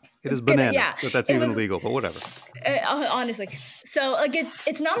wild. It is bananas that's even legal, but whatever. Honestly, so like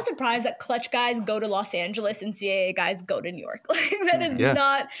it's not a surprise that clutch guys go to Los Angeles and CAA guys go to New York. Like, that is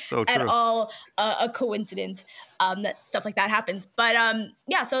not at all a coincidence that stuff like that happens. But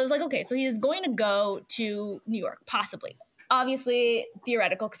so I was like, okay, so he is going to go to New York, possibly. Obviously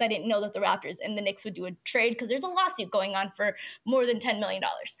theoretical, because I didn't know that the Raptors and the Knicks would do a trade because there's a lawsuit going on for more than $10 million.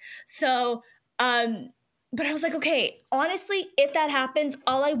 So, but I was like, okay, honestly, if that happens,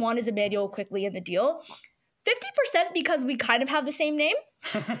 all I want is Immanuel Quickley in the deal. 50% because we kind of have the same name.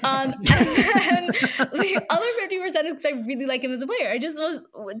 And then the other 50% is because I really like him as a player. I just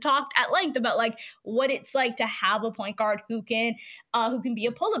talked at length about like what it's like to have a point guard who can be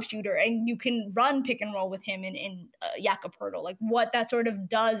a pull-up shooter and you can run pick and roll with him in Jakob Poeltl, like what that sort of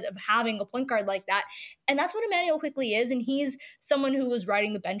does of having a point guard like that. And that's what Immanuel Quickley is. And he's someone who was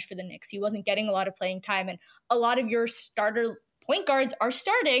riding the bench for the Knicks. He wasn't getting a lot of playing time, and a lot of your starter point guards are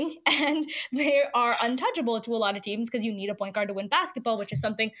starting and they are untouchable to a lot of teams because you need a point guard to win basketball, which is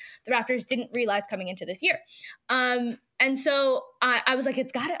something the Raptors didn't realize coming into this year. And so I was like,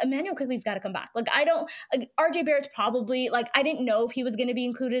 Immanuel Quickley's got to come back. Like, RJ Barrett's probably, like, I didn't know if he was going to be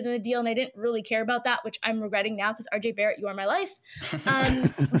included in the deal and I didn't really care about that, which I'm regretting now because RJ Barrett, you are my life. But at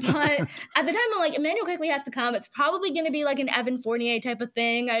the time, I'm like, Immanuel Quickley has to come. It's probably going to be like an Evan Fournier type of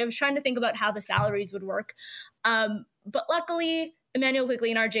thing. I was trying to think about how the salaries would work. But luckily, Immanuel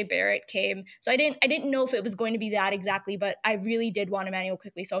Quickley and RJ Barrett came. So I didn't know if it was going to be that exactly, but I really did want Immanuel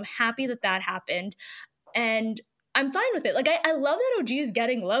Quickley. So I'm happy that happened. And I'm fine with it. Like, I love that OG is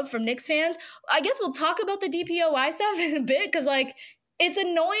getting love from Knicks fans. I guess we'll talk about the DPOY stuff in a bit because, like, it's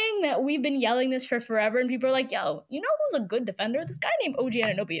annoying that we've been yelling this for forever and people are like, yo, you know who's a good defender? This guy named OG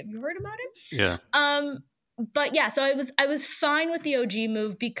Anunoby. Have you heard about him? Yeah. But yeah, so I was fine with the OG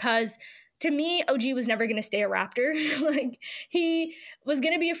move because to me, OG was never going to stay a Raptor. Like, he was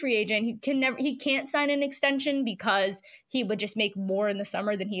going to be a free agent. He can't sign an extension because he would just make more in the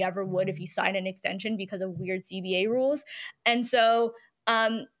summer than he ever would if he signed an extension because of weird CBA rules. And so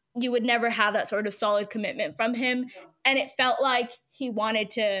you would never have that sort of solid commitment from him. And it felt like he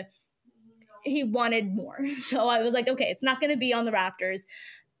wanted more. So I was like, okay, it's not going to be on the Raptors.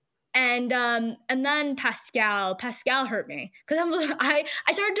 And then Pascal hurt me because I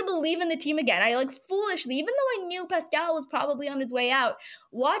started to believe in the team again. I like foolishly, even though I knew Pascal was probably on his way out,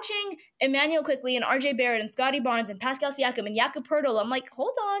 watching Immanuel Quickley and RJ Barrett and Scotty Barnes and Pascal Siakam and Jakob Poeltl, I'm like,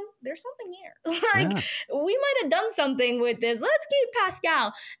 hold on, there's something here. We might have done something with this. Let's keep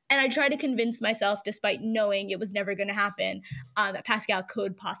Pascal. And I tried to convince myself, despite knowing it was never going to happen, that Pascal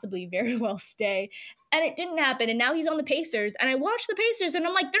could possibly very well stay. And it didn't happen. And now he's on the Pacers. And I watched the Pacers and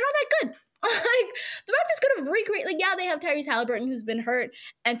I'm like, they're not that good. Like, the Raptors could have recreated, like, yeah, they have Tyrese Halliburton who's been hurt.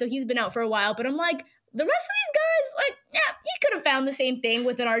 And so he's been out for a while. But I'm like, the rest of these guys, like, yeah, he could have found the same thing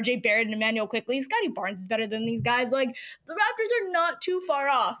with an RJ Barrett and Immanuel Quickley. Scotty Barnes is better than these guys. Like, the Raptors are not too far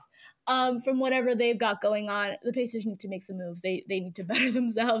off from whatever they've got going on. The Pacers need to make some moves. They need to better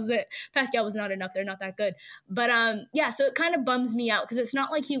themselves. Pascal was not enough. They're not that good. But yeah, so it kind of bums me out because it's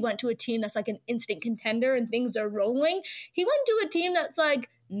not like he went to a team that's like an instant contender and things are rolling. He went to a team that's like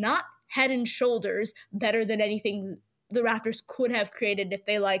not head and shoulders better than anything the Raptors could have created if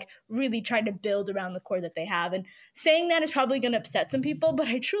they like really tried to build around the core that they have. And saying that is probably going to upset some people, but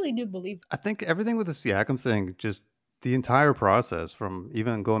I truly do believe. I think everything with the Siakam thing, just the entire process from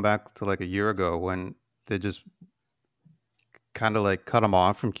even going back to like a year ago when they just kind of like cut him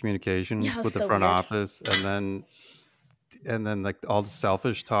off from communication with the front office, and then like all the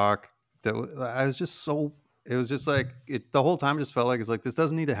selfish talk that I was just so, it was just like the whole time just felt like it's like this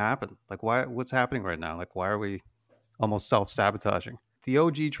doesn't need to happen. Like, what's happening right now? Like, why are we almost self-sabotaging? The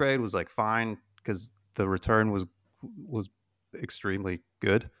OG trade was like fine because the return was extremely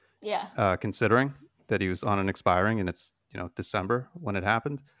good. Yeah. Considering that he was on an expiring and it's, December when it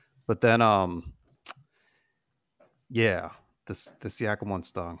happened. But then the Siakam one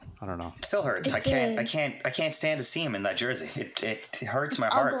stung. I don't know. It still hurts. I can't stand to see him in that jersey. It hurts my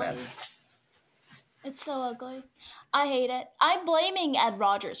heart, man. It's so ugly. I hate it. I'm blaming Ed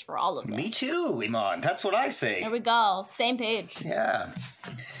Rogers for all of this. Me too, Imman. That's what I say. There we go. Same page. Yeah.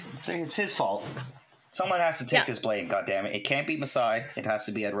 It's his fault. Someone has to take this blame, goddammit. It can't be Masai. It has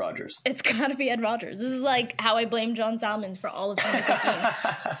to be Ed Rogers. It's gotta be Ed Rogers. This is like how I blame John Salmons for all of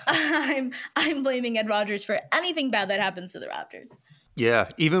 2015. I'm blaming Ed Rogers for anything bad that happens to the Raptors. Yeah,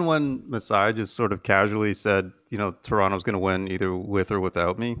 even when Masai just sort of casually said, Toronto's going to win either with or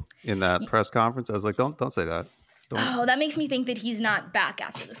without me in that press conference, I was like, don't say that. Oh, that makes me think that he's not back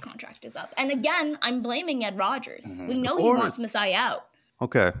after this contract is up. And again, I'm blaming Ed Rogers. Mm-hmm. We know he wants Masai out.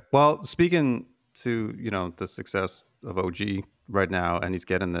 Okay. Well, speaking to, the success of OG right now, and he's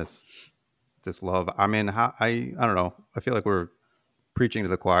getting this love. I mean, I don't know. I feel like we're preaching to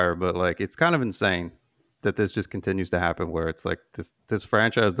the choir, but like it's kind of insane that this just continues to happen, where it's like this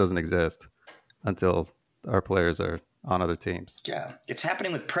franchise doesn't exist until our players are on other teams. Yeah, it's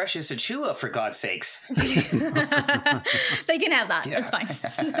happening with Precious Achiuwa, for God's sakes. They can have that. Yeah. That's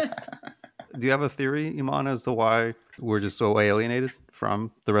fine. Do you have a theory, Imman, as to why we're just so alienated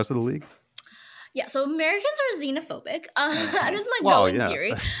from the rest of the league? Yeah, so Americans are xenophobic. That is my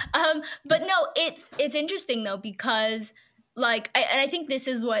theory. But no, it's interesting though, because like, I think this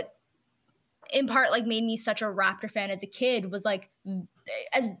is what in part like made me such a Raptor fan as a kid, was like,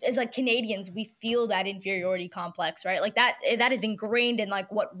 as like Canadians, we feel that inferiority complex, right? Like that is ingrained in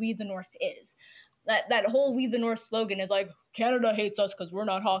like what We the North is. That whole We the North slogan is like, Canada hates us because we're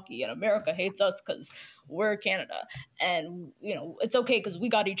not hockey, and America hates us because we're Canada, and it's okay because we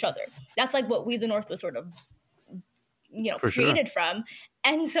got each other. That's like what We the North was sort of created from.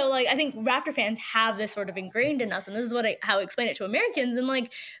 And so, like, I think Raptor fans have this sort of ingrained in us, and this is how I explain it to Americans. And,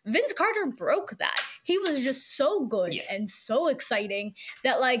 like, Vince Carter broke that. He was just so good and so exciting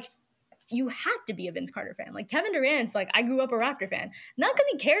that, like, you had to be a Vince Carter fan. Like, Kevin Durant's, like, I grew up a Raptor fan. Not because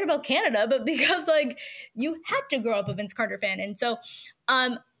he cared about Canada, but because, like, you had to grow up a Vince Carter fan. And so,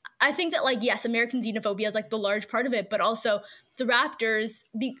 I think that, like, yes, American xenophobia is, like, the large part of it, but also the Raptors,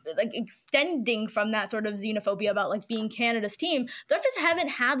 extending from that sort of xenophobia about, like, being Canada's team, the Raptors haven't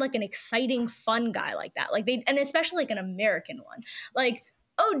had, like, an exciting, fun guy like that. Like, and especially, like, an American one. Like,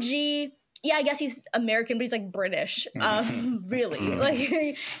 OG, yeah, I guess he's American, but he's, like, British, really. Like,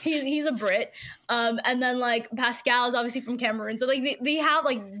 he's a Brit. And then, like, Pascal is obviously from Cameroon. So, like, they have,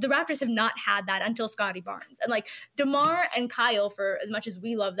 like, the Raptors have not had that until Scotty Barnes. And, like, DeMar and Kyle, for as much as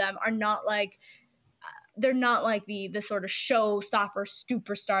we love them, are not, like, they're not, like, the sort of showstopper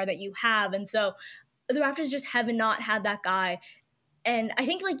superstar that you have. And so the Raptors just have not had that guy. And I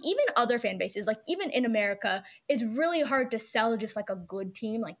think, like, even other fan bases, like, even in America, it's really hard to sell just, like, a good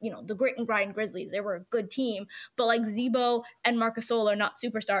team. Like, the Grit and Grind Grizzlies, they were a good team. But, like, Zebo and Marc Gasol are not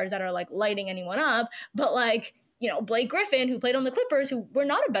superstars that are, like, lighting anyone up. But, like, Blake Griffin, who played on the Clippers, who were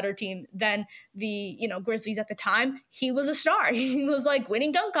not a better team than the, Grizzlies at the time, he was a star. He was, like,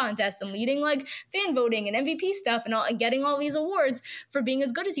 winning dunk contests and leading, like, fan voting and MVP stuff and getting all these awards for being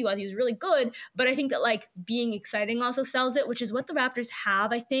as good as he was. He was really good. But I think that, like, being exciting also sells it, which is what the Raptors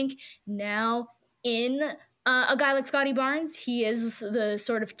have, I think, now in a guy like Scotty Barnes. He is the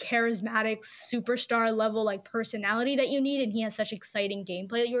sort of charismatic superstar level, like, personality that you need, and he has such exciting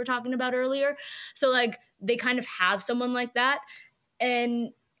gameplay that you were talking about earlier. So, like, they kind of have someone like that,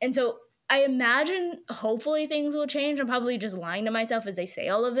 and so I imagine hopefully things will change. I'm probably just lying to myself as I say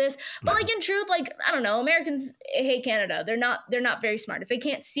all of this, but, like, in truth, like, I don't know, Americans hate Canada. They're not very smart. If they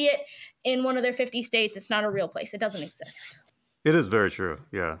can't see it in one of their 50 states, it's not a real place. It doesn't exist. It is very true,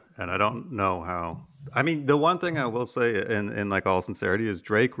 yeah. And I don't know how. I mean, the one thing I will say, in like all sincerity, is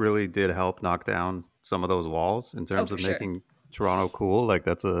Drake really did help knock down some of those walls in terms of making Toronto cool. Like,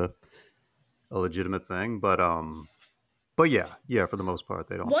 that's a legitimate thing, but yeah, for the most part,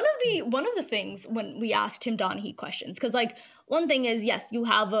 they don't. One of the things when we asked Tim Donaghy questions, because, like, one thing is, yes, you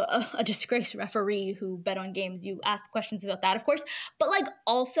have a disgraced referee who bet on games. You ask questions about that, of course, but, like,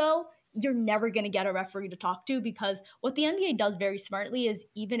 also, you're never going to get a referee to talk to, because what the NBA does very smartly is,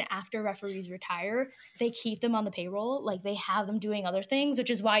 even after referees retire, they keep them on the payroll. Like, they have them doing other things, which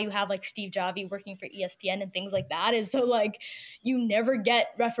is why you have, like, Steve Javi working for ESPN and things like that. Is so, like, you never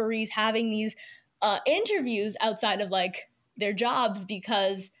get referees having these interviews outside of, like, their jobs,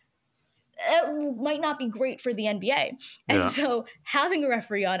 because it might not be great for the NBA. And so having a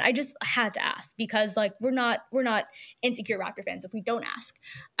referee on, I just had to ask, because, like, we're not insecure Raptor fans if we don't ask.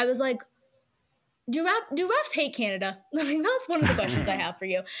 I was like, do refs hate Canada? I mean, that's one of the questions I have for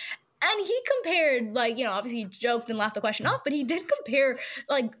you. And he compared, like, obviously he joked and laughed the question off, but he did compare,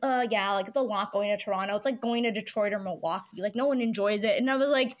 like, like, it's a lot going to Toronto. It's like going to Detroit or Milwaukee. Like, no one enjoys it. And I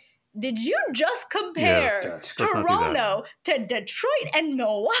was like, did you just compare Toronto to Detroit and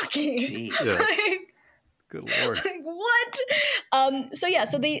Milwaukee? Yeah. Like, Good Lord. Like, what? So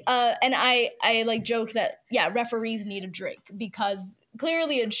they and I like joked that referees need a drink because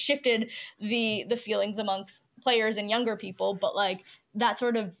clearly it shifted the feelings amongst players and younger people, but like that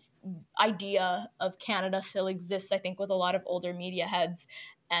sort of idea of Canada still exists, I think, with a lot of older media heads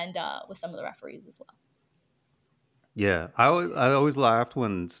and with some of the referees as well. Yeah, I always laughed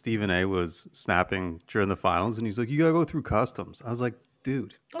when Stephen A was snapping during the finals, and he's like, "You gotta go through customs." I was like,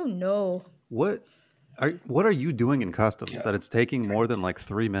 "Dude, oh no, what are you doing in customs that it's taking more than like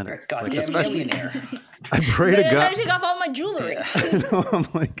 3 minutes?" Goddamn Like, especially, millionaire. I pray to I God. gotta take off all my jewelry. I'm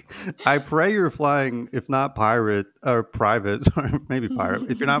like, I pray you're flying, if not pirate or private, sorry, maybe pirate.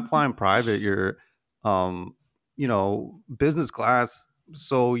 If you're not flying private, you're, business class.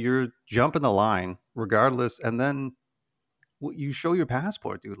 So you're jumping the line regardless, and then you show your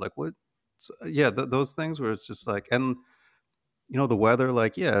passport, dude. Like what? So, yeah, those things where it's just like, and the weather.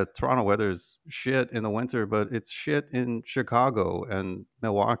 Like, yeah, Toronto weather is shit in the winter, but it's shit in Chicago and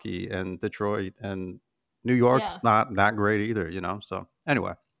Milwaukee and Detroit and New York's not that great either. So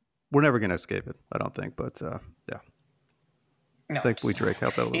anyway, we're never gonna escape it, I don't think. But yeah. No, Thankfully, Drake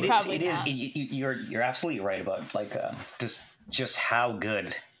helped out a little bit. It is. You're absolutely right about like just how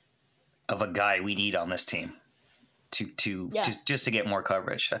good of a guy we need on this team to just to get more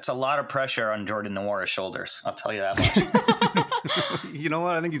coverage. That's a lot of pressure on Jordan Nwora's shoulders. I'll tell you that much. You know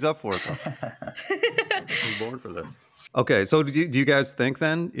what? I think he's up for it, though. He's born for this. Okay, so do you guys think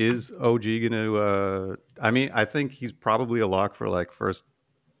then is OG going to? I think he's probably a lock for like first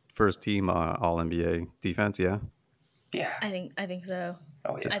team All NBA defense. Yeah. Yeah. I think so.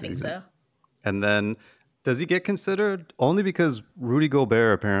 Oh yeah. I think so. And then does he get considered only because Rudy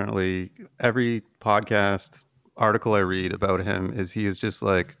Gobert apparently every podcast article I read about him is he is just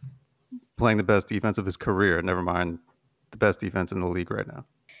like playing the best defense of his career, never mind the best defense in the league right now.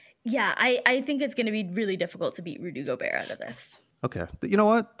 Yeah, I think it's going to be really difficult to beat Rudy Gobert out of this. Okay. You know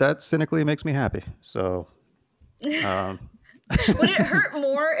what? That cynically makes me happy. So would it hurt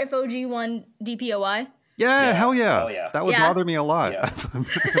more if OG won DPOI? Yeah, hell yeah. Oh, yeah. That would bother me a lot. Yeah.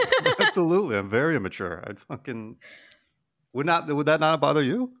 Absolutely. I'm very immature. I'd fucking would that not bother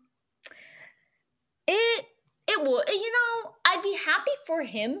you? It would. I'd be happy for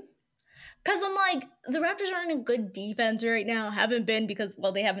him. Because I'm like, the Raptors aren't a good defense right now. Haven't been because,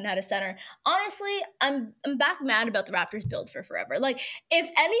 well, they haven't had a center. Honestly, I'm back mad about the Raptors build for forever. Like, if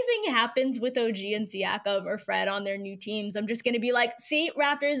anything happens with OG and Siakam or Fred on their new teams, I'm just going to be like, see,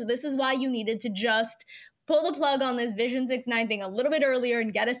 Raptors, this is why you needed to just pull the plug on this Vision 6-9 thing a little bit earlier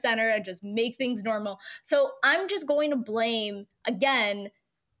and get a center and just make things normal. So I'm just going to blame, again,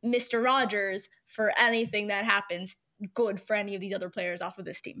 Mr. Rogers for anything that happens good for any of these other players off of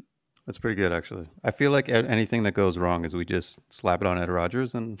this team. That's pretty good, actually. I feel like anything that goes wrong is we just slap it on Ed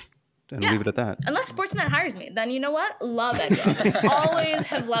Rogers and leave it at that. Unless Sportsnet hires me, then you know what? Love Ed Rogers. Always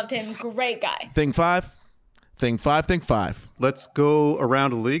have loved him. Great guy. Thing five. Let's go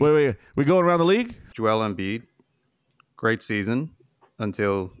around the league. Wait. We going around the league? Joel Embiid, great season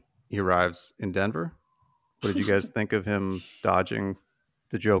until he arrives in Denver. What did you guys think of him dodging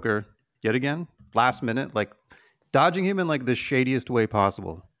the Joker yet again? Last minute, like dodging him in like the shadiest way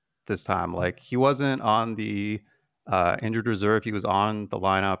possible. This time, like he wasn't on the injured reserve, he was on the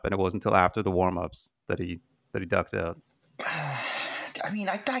lineup, and it wasn't until after the warm-ups that he ducked out. I mean,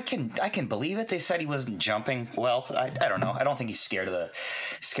 I can believe it. They said he wasn't jumping. Well, I don't know. I don't think he's scared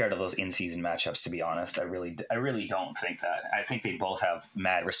of those in-season matchups. To be honest, I really don't think that. I think they both have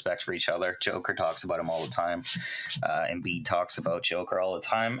mad respect for each other. Joker talks about him all the time. Embiid talks about Joker all the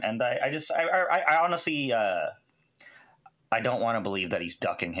time, and I honestly. I don't want to believe that he's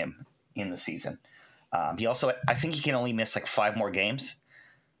ducking him in the season. He also, I think he can only miss like 5 more games,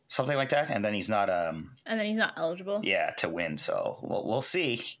 something like that, and then he's not. And then he's not eligible. Yeah, to win. So we'll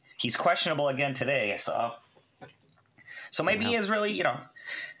see. He's questionable again today. So maybe he is really,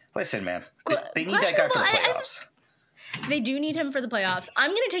 Listen, man, they need that guy for the playoffs. They do need him for the playoffs. I'm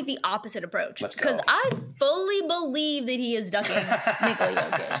going to take the opposite approach. Let's go. Because I fully believe that he is ducking Nikola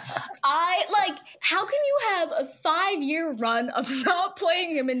Jokic. How can you have a 5-year run of not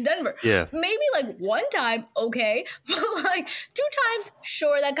playing him in Denver? Yeah. Maybe like 1 time, okay. But like 2 times,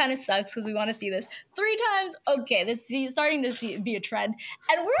 sure, that kind of sucks because we want to see this. 3 times, okay, this is starting to be a trend.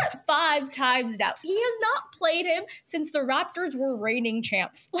 And we're at 5 times now. He has not played him since the Raptors were reigning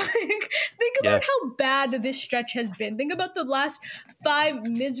champs. Think about how bad this stretch has been. Think about the last 4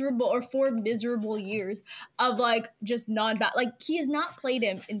 miserable years of like just non-bad. Like he has not played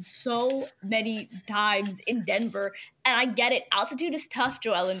him in so many times in Denver. And I get it. Altitude is tough,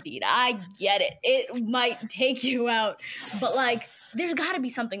 Joel Embiid. I get it. It might take you out. But like there's got to be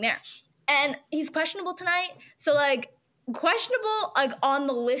something there. And he's questionable tonight. So, like, questionable, like, on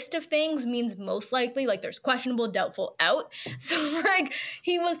the list of things means most likely, like, there's questionable, doubtful, out. So, like,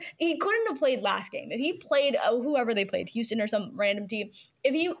 he couldn't have played last game. If he played whoever they played, Houston or some random team,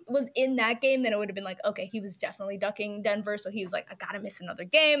 if he was in that game, then it would have been like, okay, he was definitely ducking Denver. So he was like, I gotta miss another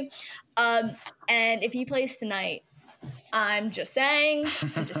game. And if he plays tonight, I'm just saying,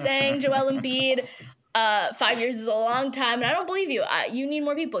 Joel Embiid, 5 years is a long time, and I don't believe you. You need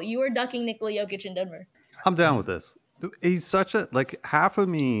more people. You are ducking Nikola Jokic in Denver. I'm down with this. He's such a, like, half of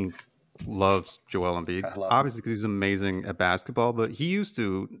me loves Joel Embiid, obviously because he's amazing at basketball, but he used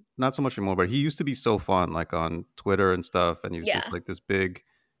to, not so much anymore, but he used to be so fun, like on Twitter and stuff, and he was just like this big,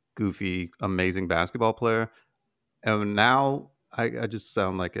 goofy, amazing basketball player. And now I just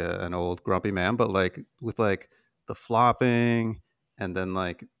sound like an old grumpy man, but like with like the flopping and then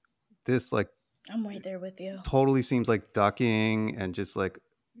like this, like, I'm right there with you. Totally seems like ducking and just like,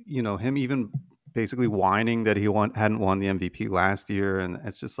 him even basically whining that he hadn't won the MVP last year. And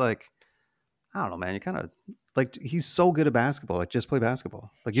it's just like, I don't know, man. You kind of like, he's so good at basketball. Like, just play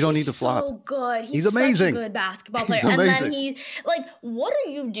basketball. Like, you don't need to flop. So good. He's amazing. Such a good basketball player. And then he, like, what are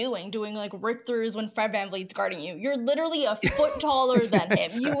you doing like rip throughs when Fred VanVleet's guarding you? You're literally a foot taller than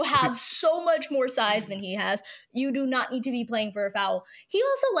him. You have so much more size than he has. You do not need to be playing for a foul. He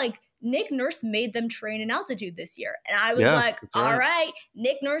also, like, Nick Nurse made them train in altitude this year. And I was all right,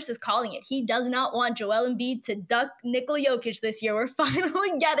 Nick Nurse is calling it. He does not want Joel Embiid to duck Nikola Jokic this year. We're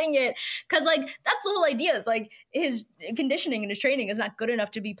finally getting it. Because, like, that's the whole idea. Is like, his conditioning and his training is not good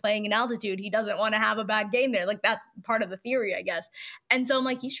enough to be playing in altitude. He doesn't want to have a bad game there. Like, that's part of the theory, I guess. And so I'm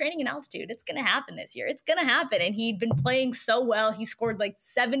like, he's training in altitude. It's going to happen this year. It's going to happen. And he'd been playing so well. He scored like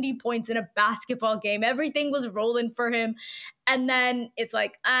 70 points in a basketball game. Everything was rolling for him. And then it's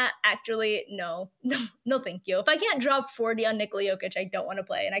like, actually, no, thank you. If I can't drop 40 on Nikola Jokic, I don't want to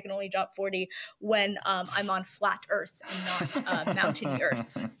play. And I can only drop 40 when I'm on flat earth and not mountainy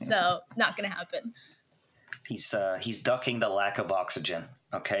earth. So not going to happen. He's ducking the lack of oxygen,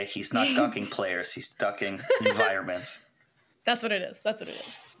 okay? He's not ducking players. He's ducking environments. That's what it is.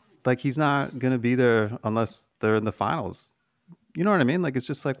 Like, he's not going to be there unless they're in the finals. You know what I mean? Like, it's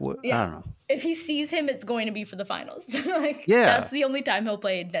just like, what? Yeah. I don't know. If he sees him, it's going to be for the finals. That's the only time he'll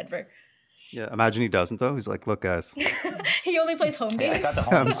play in Denver. Yeah, imagine he doesn't, though. He's like, look, guys. He only plays home games. I got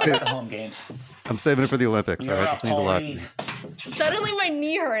the home games. I'm saving it for the Olympics. All right? This means a lot. Suddenly my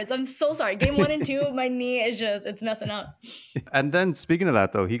knee hurts. I'm so sorry. Game 1 and 2, my knee is just, it's messing up. And then, speaking of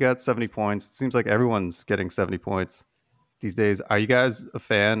that, though, he got 70 points. It seems like everyone's getting 70 points these days. Are you guys a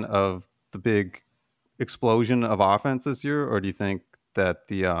fan of the big explosion of offense this year, or do you think that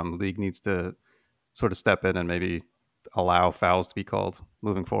the league needs to sort of step in and maybe allow fouls to be called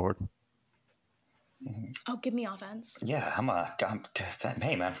moving forward? Oh, give me offense. Yeah,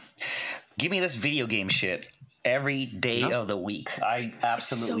 hey, man. Give me this video game shit every day of the week. I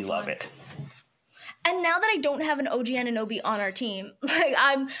absolutely love it. And now that I don't have an OG Anunoby on our team, like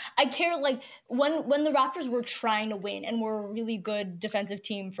I care, like when the Raptors were trying to win and were a really good defensive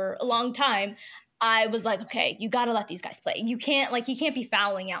team for a long time, I was like, okay, you got to let these guys play. You can't, like, he can't be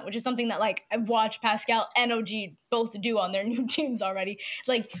fouling out, which is something that, like, I've watched Pascal and OG both do on their new teams already,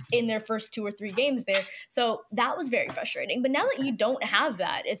 like, in their first 2 or 3 games there. So that was very frustrating. But now that you don't have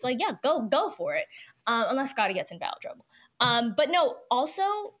that, it's like, yeah, go for it. Unless Scottie gets in foul trouble. But no,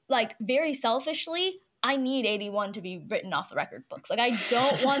 also, like, very selfishly, I need 81 to be written off the record books. Like, I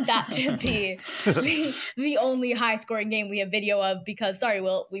don't want that to be the only high-scoring game we have video of because, sorry,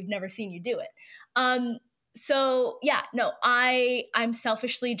 Will, we've never seen you do it. So yeah, no, I'm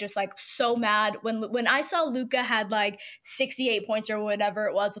selfishly just like so mad when I saw Luka had like 68 points or whatever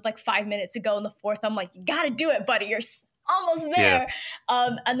it was with like 5 minutes to go in the fourth. I'm like, you gotta do it, buddy. You're almost there.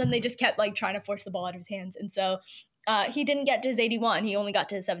 Yeah. And then they just kept like trying to force the ball out of his hands. And so he didn't get to his 81. He only got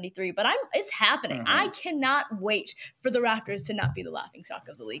to his 73. But it's happening. Mm-hmm. I cannot wait for the Raptors to not be the laughingstock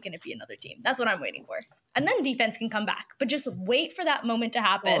of the league and it be another team. That's what I'm waiting for. And then defense can come back. But just wait for that moment to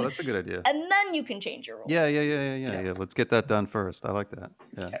happen. Oh, that's a good idea. And then you can change your rules. Yeah. Let's get that done first. I like that.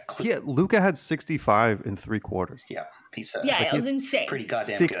 Yeah, Luka had 65 in 3 quarters. Yeah, it was insane. Pretty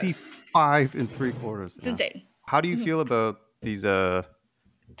goddamn 65 in 3 quarters. It's insane. How do you feel about these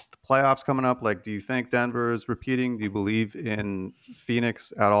playoffs coming up? Like, do you think Denver is repeating? Do you believe in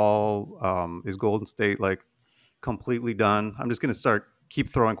Phoenix at all? Is Golden State like completely done? I'm just going to keep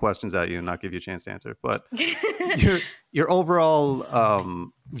throwing questions at you and not give you a chance to answer. But your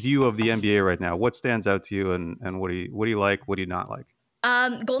overall view of the NBA right now, what stands out to you, and what do you like? What do you not like?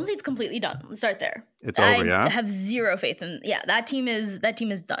 Golden State's completely done. Let's start there. It's over, yeah? I have zero faith in. Yeah, that team is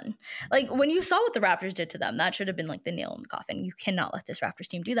done. Like when you saw what the Raptors did to them, that should have been like the nail in the coffin. You cannot let this Raptors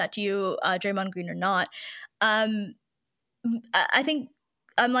team do that to you, Draymond Green or not. I think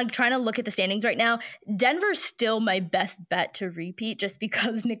I'm like trying to look at the standings right now. Denver's still my best bet to repeat just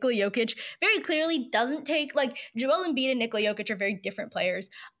because Nikola Jokic very clearly doesn't take, like, Joel Embiid and Nikola Jokic are very different players.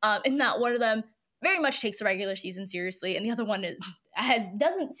 In that one of them very much takes the regular season seriously, and the other one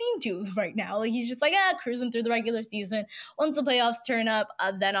doesn't seem to right now. Like he's just like cruising through the regular season. Once the playoffs turn up,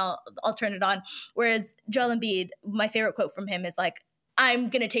 then I'll turn it on. Whereas Joel Embiid, my favorite quote from him is like, I'm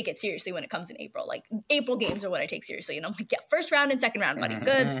going to take it seriously when it comes in April. Like, April games are what I take seriously. And I'm like, yeah, first round and second round, buddy.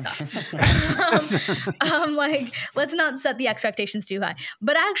 Good stuff. Like, let's not set the expectations too high.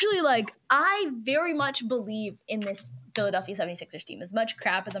 But actually, like, I very much believe in this Philadelphia 76ers team. As much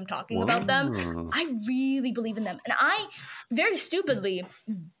crap as I'm talking about them, I really believe in them. And I, very stupidly,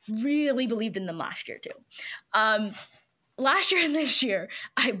 really believed in them last year, too. Last year and this year,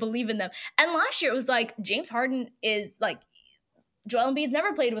 I believe in them. And last year, it was like, James Harden is, like, Joel Embiid's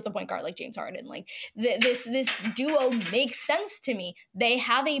never played with a point guard like James Harden. Like this duo makes sense to me. They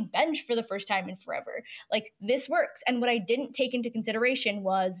have a bench for the first time in forever. Like this works. And what I didn't take into consideration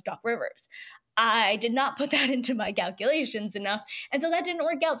was Doc Rivers. I did not put that into my calculations enough, and so that didn't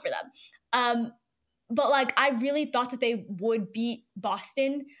work out for them. But like I really thought that they would beat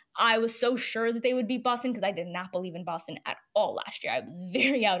Boston. I was so sure that they would beat Boston because I did not believe in Boston at all last year. I was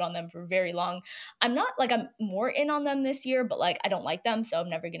very out on them for very long. I'm more in on them this year, but like I don't like them, so I'm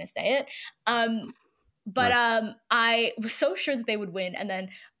never gonna say it. I was so sure that they would win, and then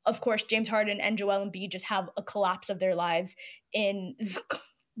of course James Harden and Joel Embiid just have a collapse of their lives in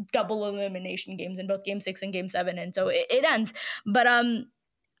double elimination games in both Game 6 and Game 7, and so it ends. But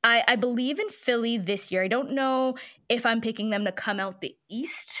I believe in Philly this year. I don't know if I'm picking them to come out the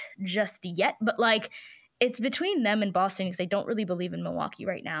East just yet, but like it's between them and Boston because I don't really believe in Milwaukee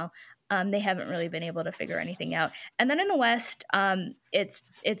right now. They haven't really been able to figure anything out. And then in the West, it's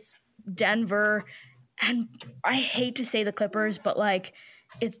Denver, and I hate to say the Clippers, but like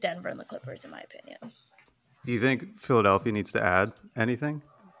it's Denver and the Clippers in my opinion. Do you think Philadelphia needs to add anything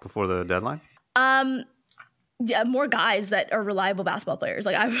before the deadline? Yeah, more guys that are reliable basketball players.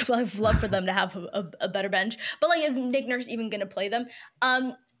 Like I would love for them to have a better bench. But like, is Nick Nurse even going to play them?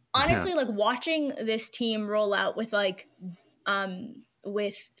 Honestly, like watching this team roll out with like,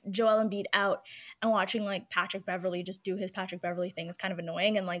 with Joel Embiid out and watching like Patrick Beverley just do his Patrick Beverley thing is kind of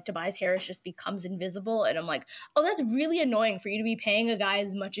annoying. And like Tobias Harris just becomes invisible. And I'm like, oh, that's really annoying for you to be paying a guy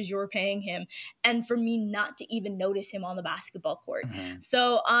as much as you're paying him, and for me not to even notice him on the basketball court. Mm-hmm.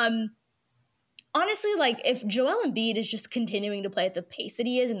 So, honestly, like if Joel Embiid is just continuing to play at the pace that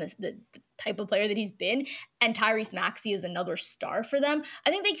he is and the type of player that he's been, and Tyrese Maxey is another star for them, I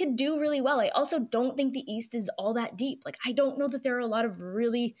think they could do really well. I also don't think the East is all that deep. Like I don't know that there are a lot of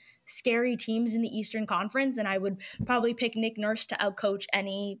really scary teams in the Eastern Conference, and I would probably pick Nick Nurse to outcoach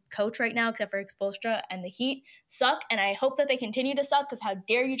any coach right now except for Spoelstra, and the Heat suck, and I hope that they continue to suck because how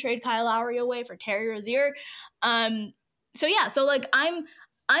dare you trade Kyle Lowry away for Terry Rozier. So yeah, so like I'm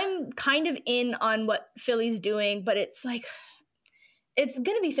kind of in on what Philly's doing, but it's like it's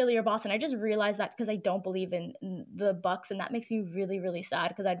going to be Philly or Boston. I just realized that because I don't believe in the Bucks, and that makes me really, really sad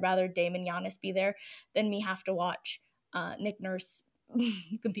because I'd rather Dame and Giannis be there than me have to watch Nick Nurse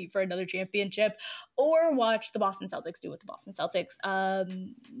compete for another championship or watch the Boston Celtics do what the Boston Celtics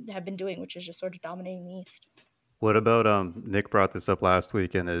have been doing, which is just sort of dominating the East. What about Nick brought this up last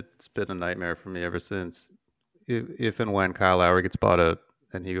week, and it's been a nightmare for me ever since. If and when Kyle Lowry gets bought out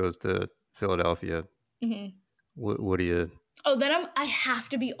and he goes to Philadelphia, mm-hmm. What do you... Oh, then I have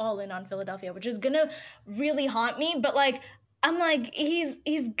to be all in on Philadelphia, which is gonna really haunt me. But like, I'm like,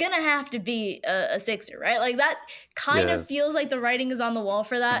 he's gonna have to be a Sixer, right? Like that kind of feels like the writing is on the wall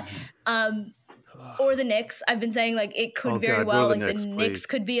for that. Or the Knicks. I've been saying like it could very well like the Knicks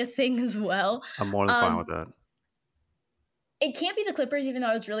could be a thing as well. I'm more than fine with that. It can't be the Clippers, even though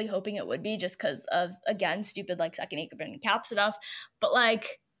I was really hoping it would be, just because of, again, stupid like second Aikman cap stuff. But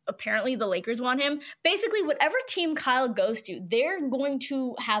like, apparently the Lakers want him. Basically, whatever team Kyle goes to, they're going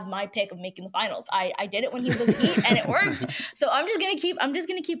to have my pick of making the finals. I did it when he was a Heat, and it worked. So I'm just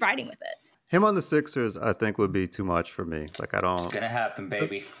gonna keep riding with it. Him on the Sixers, I think, would be too much for me. Like I don't. It's gonna happen,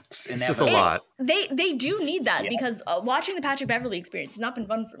 baby. It's just a lot. They do need that because watching the Patrick Beverley experience has not been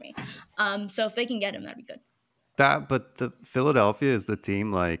fun for me. So if they can get him, that'd be good. But the Philadelphia is the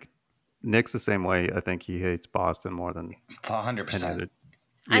team. Like Nick's the same way. I think he hates Boston more than 100%.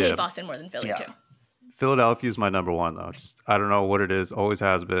 I hate Boston more than Philly too. Philadelphia is my number one though. Just I don't know what it is. Always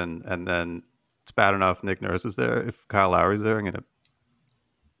has been. And then it's bad enough Nick Nurse is there. If Kyle Lowry's there, I'm gonna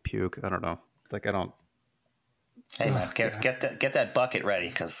puke. I don't know. Like, I don't. Hey man, get that bucket ready,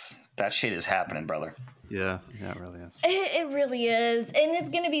 because that shit is happening, brother. Yeah, it really is. It really is, and it's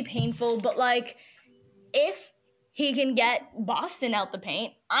gonna be painful. But like, if he can get Boston out the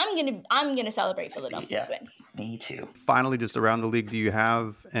paint, I'm gonna celebrate Philadelphia's win. Me too. Finally, just around the league, do you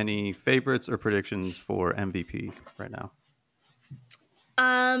have any favorites or predictions for MVP right now?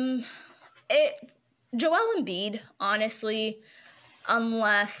 Joel Embiid, honestly,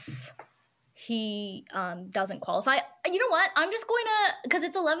 unless he doesn't qualify. You know what? I'm just going to, because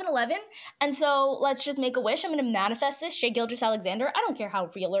it's 11-11, and so let's just make a wish. I'm going to manifest this. Shai Gilgeous-Alexander. I don't care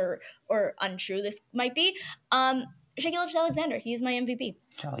how real or untrue this might be. Shai Gilgeous-Alexander. He's my MVP.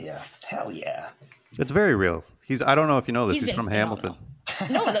 Hell yeah. It's very real. I don't know if you know this. He's from phenomenal. Hamilton.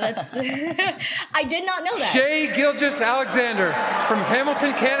 No, that's I did not know that. Shai Gilgeous-Alexander from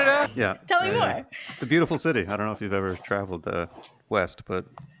Hamilton, Canada. Yeah. Tell me more. It's a beautiful city. I don't know if you've ever traveled west, but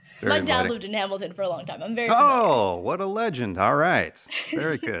very My dad inviting. lived in Hamilton for a long time. I'm very familiar. Oh, what a legend. All right.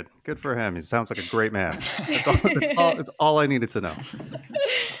 Very good. Good for him. He sounds like a great man. That's all I needed to know.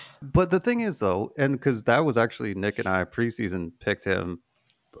 But the thing is, though, and because that was actually Nick and I preseason picked him,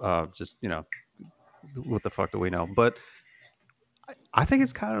 just, what the fuck do we know? But I think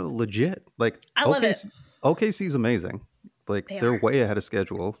it's kind of legit. Like, I love it. OKC's amazing. Like, they're way ahead of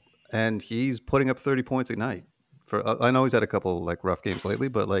schedule, and he's putting up 30 points a night. I know he's had a couple like rough games lately,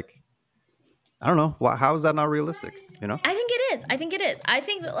 but like, I don't know. How is that not realistic? I think it is. I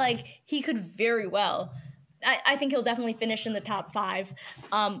think that like he could very well. I think he'll definitely finish in the top 5.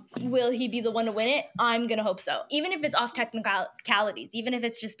 Will he be the one to win it? I'm gonna hope so. Even if it's off technicalities, even if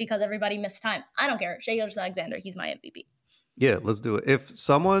it's just because everybody missed time, I don't care. Shai Gilgeous-Alexander, he's my MVP. Yeah, let's do it. If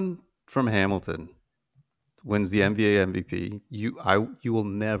someone from Hamilton wins the NBA MVP, you will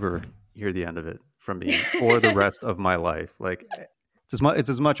never hear the end of it from me for the rest of my life. Like, it's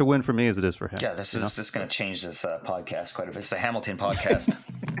as much a win for me as it is for him. Yeah, this is going to change this podcast quite a bit. It's a Hamilton podcast.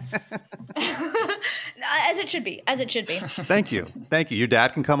 As it should be. Thank you. Your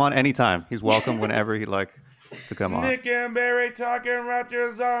dad can come on anytime. He's welcome whenever he'd like to come on. Nick and Barry talking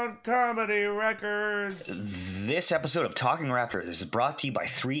Raptors on Comedy Records. This episode of Talking Raptors is brought to you by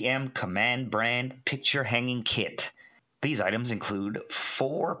 3M Command Brand Picture Hanging Kit. These items include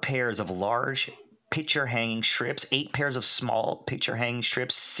 4 pairs of large picture hanging strips, 8 pairs of small picture hanging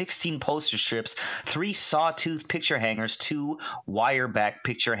strips, 16 poster strips, 3 sawtooth picture hangers, 2 wire back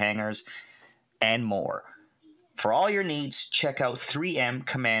picture hangers, and more. For all your needs, check out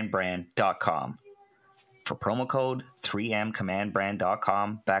 3mcommandbrand.com. For promo code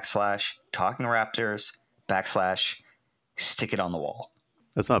 3mcommandbrand.com /TalkingRaptors /stick it on the wall.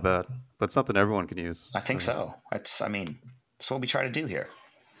 That's not bad, but something everyone can use. I think so. That's what we try to do here.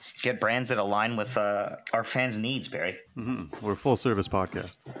 Get brands that align with our fans' needs, Barry. Mm-hmm. We're a full-service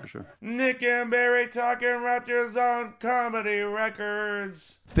podcast, for sure. Nick and Barry talking Raptors on Comedy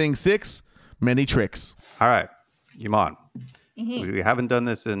Records. Thing 6, many tricks. All right, Imman. Mm-hmm. We haven't done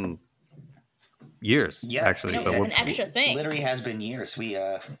this in years, actually. No, but an extra thing. Literally has been years. We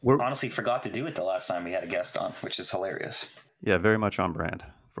honestly forgot to do it the last time we had a guest on, which is hilarious. Yeah, very much on brand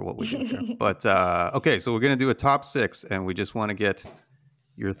for what we do here. But, okay, so we're going to do a top 6, and we just want to get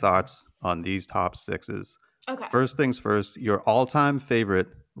your thoughts on these top 6s. Okay. First things first, your all-time favorite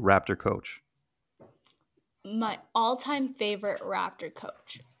Raptor coach. My all-time favorite Raptor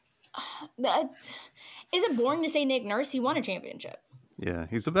coach. Is it boring to say Nick Nurse? He won a championship. Yeah,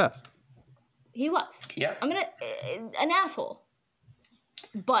 he's the best. He was. Yeah. An asshole,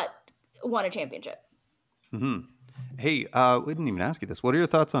 but won a championship. Mm-hmm. Hey, we didn't even ask you this. What are your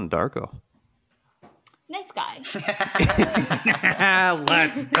thoughts on Darko? Nice guy.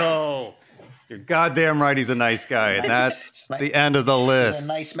 Let's go. You're goddamn right he's a nice guy. And that's the end of the list. He's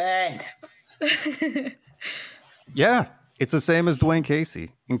a nice man. Yeah, it's the same as Dwayne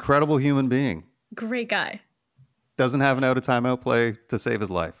Casey. Incredible human being. Great guy. Doesn't have an out-of-timeout play to save his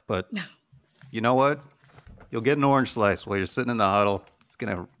life. But you know what? You'll get an orange slice while you're sitting in the huddle. It's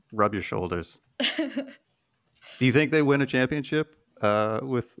going to rub your shoulders. Do you think they win a championship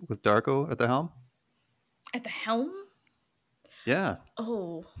with Darko at the helm? At the helm? Yeah.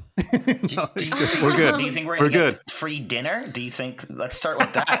 Oh. We're good. Do you think we're going to get free dinner? Do you think? Let's start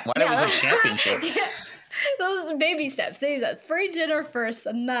with that. Why don't we win a championship? Yeah. Those baby steps. Free dinner first,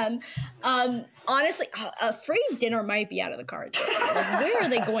 and then, honestly, a free dinner might be out of the cards. Where are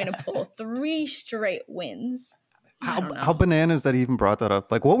they going to pull 3 straight wins? How bananas that he even brought that up?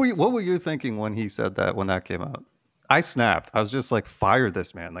 Like, what were you thinking when he said that, when that came out? I snapped. I was just like, fire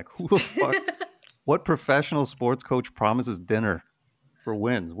this man. Like, who the fuck? What professional sports coach promises dinner for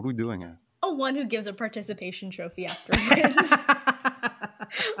wins? What are we doing here? One who gives a participation trophy after wins.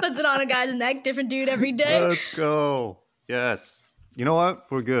 on a guy's neck, different dude every day. Let's go. Yes. You know what?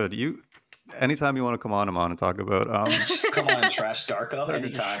 We're good. Anytime you want to come on, and talk about come on, trash Darko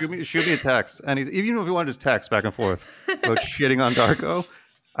anytime. Shoot me a text. Even if you want to just text back and forth about shitting on Darko,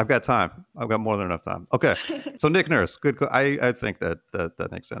 I've got time. I've got more than enough time. Okay. So Nick Nurse, good. I think that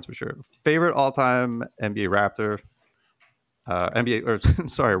makes sense for sure. Favorite all-time NBA Raptor,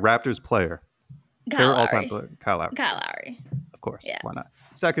 Raptors player. Favorite all-time player, Kyle Lowry. Kyle Lowry. Of course. Yeah. Why not?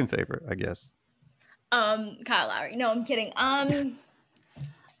 Second favorite, I guess. Kyle Lowry. No, I'm kidding.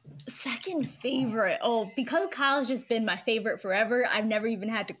 Second favorite. Oh, because Kyle's just been my favorite forever, I've never even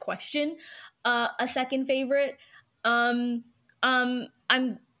had to question a second favorite. I'm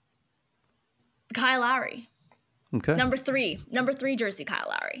Kyle Lowry. Okay. Number three jersey, Kyle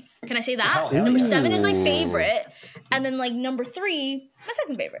Lowry. Can I say that? Oh, number 7 is my favorite, and then number 3, my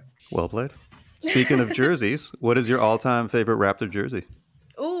second favorite. Well played. Speaking of jerseys, what is your all-time favorite Raptor jersey?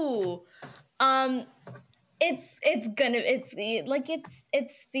 Ooh, it's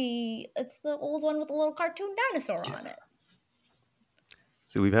the old one with the little cartoon dinosaur on it.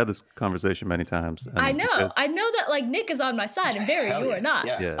 See, we've had this conversation many times. I know that Nick is on my side, and Barry, you are not.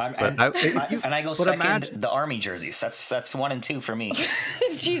 Yeah. And I go second. The Army jerseys. That's 1 and 2 for me.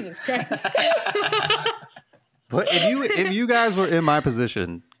 Jesus Christ. But if you guys were in my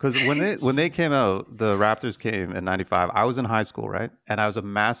position, because when they came out, the Raptors came in '95. I was in high school, right? And I was a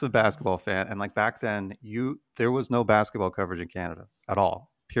massive basketball fan. And back then, there was no basketball coverage in Canada at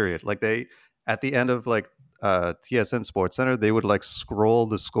all. Period. They at the end of TSN Sports Center, they would scroll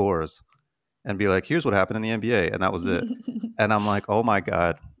the scores and be like, here's what happened in the NBA. And that was it. And I'm like, oh my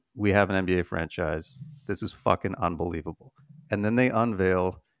God, we have an NBA franchise. This is fucking unbelievable. And then they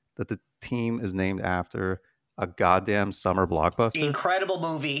unveil that the team is named after a goddamn summer blockbuster. Incredible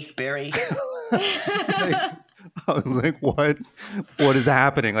movie, Barry. I was like, what is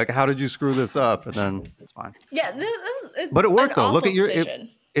happening? How did you screw this up? And then it's fine. Yeah. But it worked though. Look at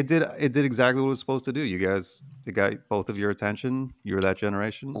decision. It did exactly what it was supposed to do. You guys, it got both of your attention. You were that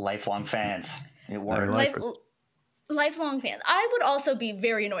generation. Lifelong fans. It worked. Lifelong fans. I would also be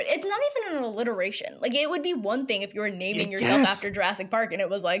very annoyed. It's not even an alliteration. It would be one thing if you were naming yourself after Jurassic Park and it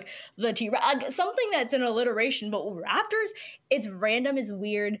was the T-Rex. Something that's an alliteration. But Raptors, it's random, it's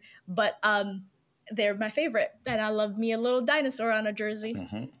weird, but they're my favorite. And I love me a little dinosaur on a jersey.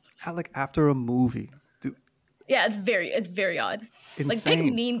 Mm-hmm. After a movie. Yeah, it's very odd. Insane.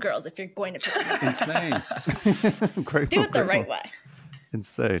 Pick Mean Girls if you're going to pick Insane. Do it the right way.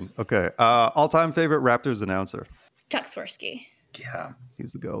 Insane. Okay. All-time favorite Raptors announcer? Chuck Swirsky. Yeah.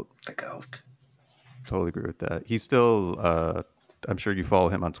 He's the GOAT. The GOAT. Totally agree with that. He's still, I'm sure you follow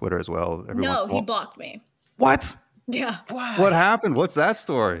him on Twitter as well. No, he blocked me. What? Yeah. What happened? What's that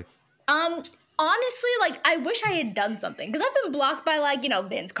story? Honestly, I wish I had done something because I've been blocked by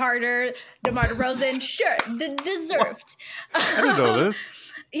Vince Carter, DeMar DeRozan. Sure, deserved. I didn't know this.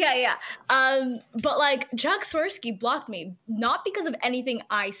 Yeah. But Chuck Swirsky blocked me not because of anything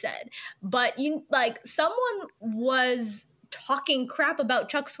I said, but someone was talking crap about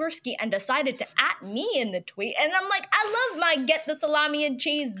Chuck Swirsky and decided to @ me in the tweet, and I'm like, I love my get the salami and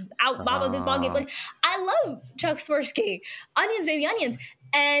cheese out blah blah blah games. I love Chuck Swirsky, onions baby onions.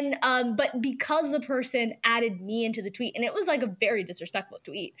 And but because the person added me into the tweet, and it was a very disrespectful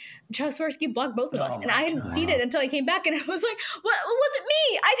tweet, Chuck Swirsky blocked both of us, and I hadn't seen it until I came back, and I was like, "What wasn't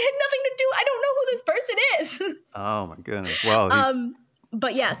me? I had nothing to do. I don't know who this person is." Oh my goodness! Well,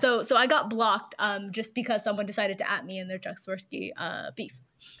 but yeah, so I got blocked just because someone decided to @ me in their Chuck Swirsky beef.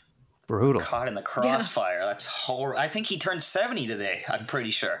 Brutal. Caught in the crossfire. Yeah. That's horrible. I think he turned 70 today. I'm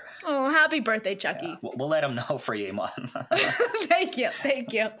pretty sure. Oh, happy birthday, Chucky. Yeah. We'll let him know for you, Imman. Thank you.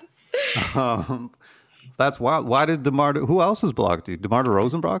 That's wild. Why did DeMar? Who else has blocked you? DeMar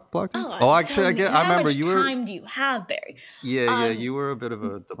DeRozan blocked you? Oh, actually, I remember you were. How much time do you have, Barry? Yeah, you were a bit of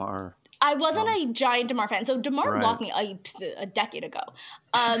a DeMar. I wasn't a giant DeMar fan. So DeMar blocked me a decade ago.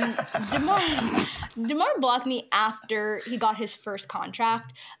 DeMar blocked me after he got his first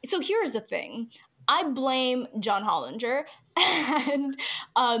contract. So here's the thing. I blame John Hollinger and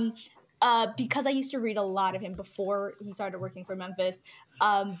because I used to read a lot of him before he started working for Memphis.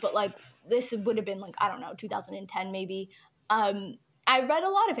 But this would have been 2010 maybe. I read a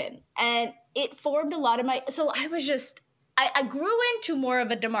lot of him and it formed a lot of my, so I was just, I grew into more of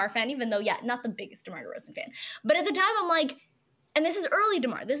a DeMar fan, even though, not the biggest DeMar DeRozan fan. But at the time, I'm like, and this is early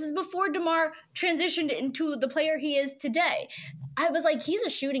DeMar. This is before DeMar transitioned into the player he is today. I was like, he's a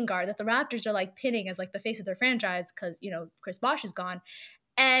shooting guard that the Raptors are pinning as the face of their franchise because, Chris Bosh is gone.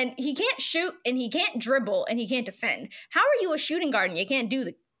 And he can't shoot and he can't dribble and he can't defend. How are you a shooting guard and you can't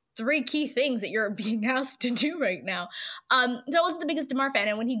do three key things that you're being asked to do right now. So I wasn't the biggest DeMar fan,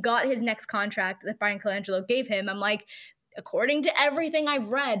 and when he got his next contract that Brian Colangelo gave him, I'm like, according to everything I've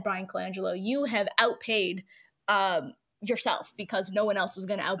read, Brian Colangelo, you have outpaid yourself because no one else was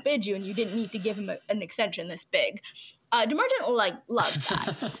going to outbid you, and you didn't need to give him an extension this big. DeMar didn't love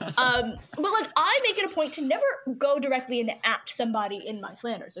that. But I make it a point to never go directly and at somebody in my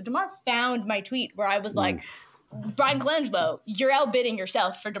slander. So DeMar found my tweet where I was like, Brian Colangelo, you're outbidding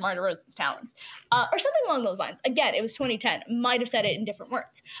yourself for DeMar DeRozan's talents. Or something along those lines. Again, it was 2010. Might have said it in different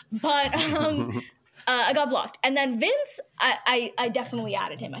words. But I got blocked. And then Vince, I definitely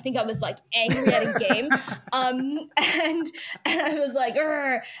added him. I think I was angry at a game. And I was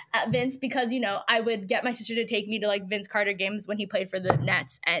at Vince because, I would get my sister to take me to Vince Carter games when he played for the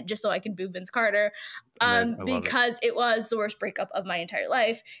Nets, and just so I could boo Vince Carter. Because it was the worst breakup of my entire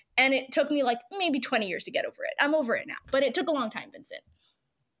life. And it took me maybe 20 years to get over it. I'm over it now, but it took a long time, Vincent.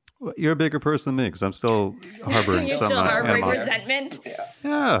 Well, you're a bigger person than me because I'm still harboring You're still harboring resentment.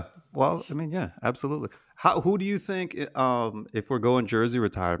 Yeah. Well, I mean, yeah, absolutely. Who do you think, if we're going jersey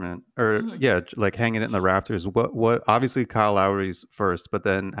retirement or hanging it in the rafters, what obviously Kyle Lowry's first, but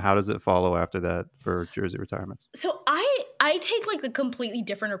then how does it follow after that for jersey retirements? So I take a completely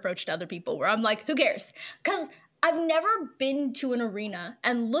different approach to other people where I'm like, who cares? Because I've never been to an arena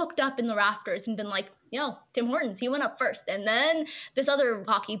and looked up in the rafters and been like, Tim Hortons, he went up first. And then this other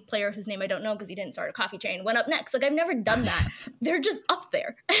hockey player whose name I don't know because he didn't start a coffee chain went up next. I've never done that. They're just up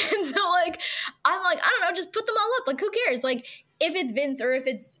there. And so I'm I don't know, just put them all up. Who cares? If it's Vince or if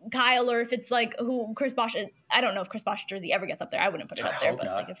it's Kyle or if it's who Chris Bosh is, I don't know if Chris Bosh's jersey ever gets up there. I wouldn't put it up there,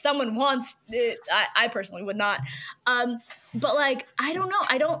 but if someone wants it, I personally would not. But I don't know.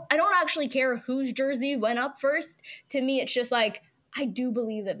 I don't actually care whose jersey went up first. To me, it's just I do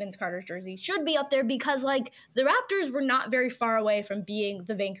believe that Vince Carter's jersey should be up there because the Raptors were not very far away from being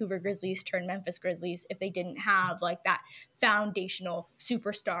the Vancouver Grizzlies turned Memphis Grizzlies if they didn't have that foundational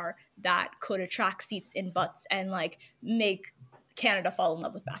superstar that could attract seats in butts and make Canada fall in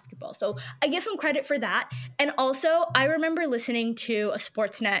love with basketball. So I give him credit for that. And also I remember listening to a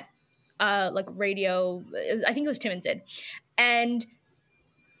Sportsnet radio, I think it was Tim and Sid, and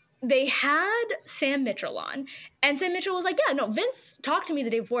they had Sam Mitchell on, and Sam Mitchell was Vince talked to me the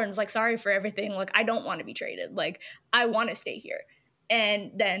day before and was sorry for everything. I don't want to be traded. I want to stay here.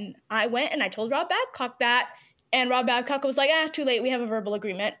 And then I went and I told Rob Babcock that, and Rob Babcock was too late. We have a verbal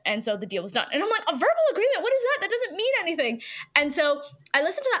agreement. And so the deal was done. And I'm a verbal agreement? What is that? That doesn't mean anything. And so I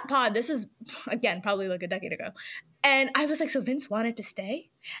listened to that pod. This is, again, probably a decade ago. And I was so Vince wanted to stay?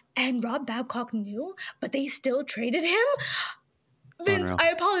 And Rob Babcock knew, but they still traded him? Vince, unreal. I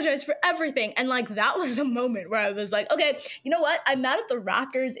apologize for everything. And that was the moment where I was okay, you know what? I'm mad at the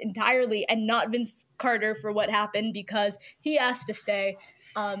Raptors entirely and not Vince Carter for what happened because he asked to stay.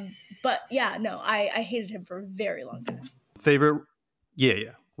 But yeah, no, I hated him for a very long time. Favorite?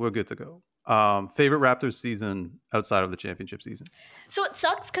 Yeah, we're good to go. Favorite Raptors season outside of the championship season? So it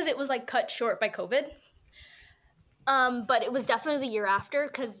sucks because it was cut short by COVID. But it was definitely the year after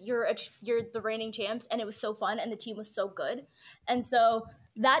because you're the reigning champs and it was so fun and the team was so good. And so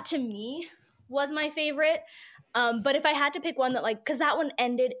that to me was my favorite. But if I had to pick one that because that one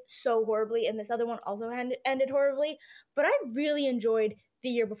ended so horribly and this other one also ended horribly, but I really enjoyed the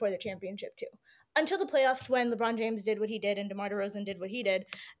year before the championship too. Until the playoffs when LeBron James did what he did and DeMar DeRozan did what he did,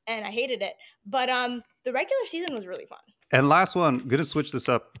 and I hated it. But the regular season was really fun. And last one, going to switch this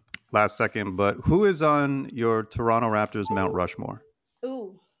up last second, but who is on your Toronto Raptors Mount Rushmore?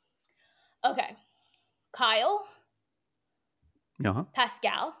 Ooh. Okay. Kyle. Uh-huh.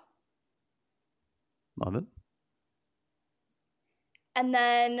 Pascal. Love it. And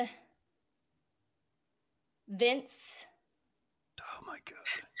then Vince. Oh my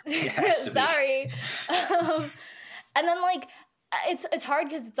God. Sorry. And then it's hard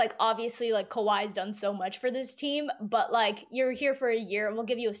because it's obviously Kawhi's done so much for this team, but you're here for a year and we'll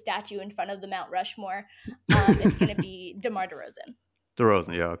give you a statue in front of the Mount Rushmore. It's gonna be DeMar DeRozan.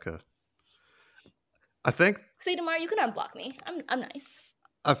 DeRozan, yeah, okay. I think. See, DeMar, you can unblock me. I'm nice.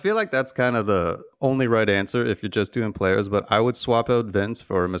 I feel like that's kind of the only right answer if you're just doing players, but I would swap out Vince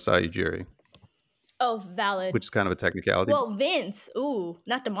for Masai Ujiri. Oh, valid. Which is kind of a technicality. Well, Vince, ooh,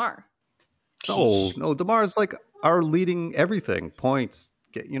 not DeMar. No, DeMar's our leading everything. Points,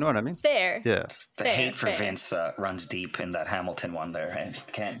 you know what I mean? Fair. Yeah. The hate for Vince runs deep in that Hamilton one there.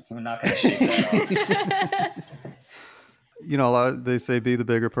 We're not going to shake that off. A lot they say be the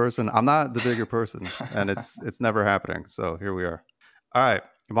bigger person. I'm not the bigger person, and it's never happening. So here we are. All right,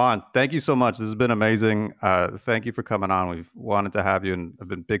 Imman, thank you so much. This has been amazing. Thank you for coming on. We've wanted to have you, and I've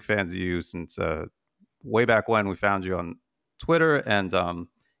been big fans of you since way back when we found you on Twitter. And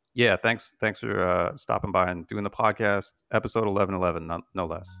Yeah, thanks for stopping by and doing the podcast, episode 1111, no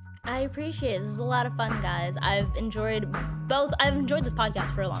less. I appreciate it. This is a lot of fun, guys. I've enjoyed this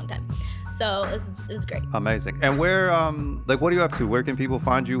podcast for a long time, so this is great. Amazing. And where, what are you up to? Where can people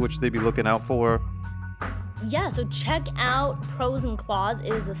find you? What should they be looking out for? Yeah, so check out Pros and Claws.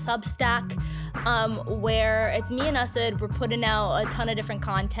 It is a Substack where it's me and Asad. We're putting out a ton of different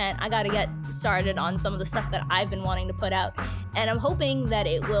content. I got to get started on some of the stuff that I've been wanting to put out, and I'm hoping that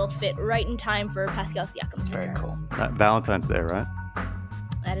it will fit right in time for Pascal Siakam's Very cool. Valentine's Day, right?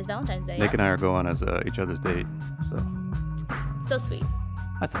 That is Valentine's Day. Nick and I are going as each other's date, so sweet.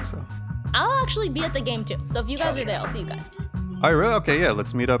 I think so. I'll actually be at the game too, so if you guys are there, I'll see you guys. All right, really? Okay, yeah.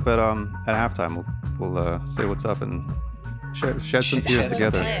 Let's meet up at halftime. We'll say what's up and shed some tears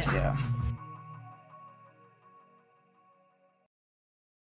together. Yeah.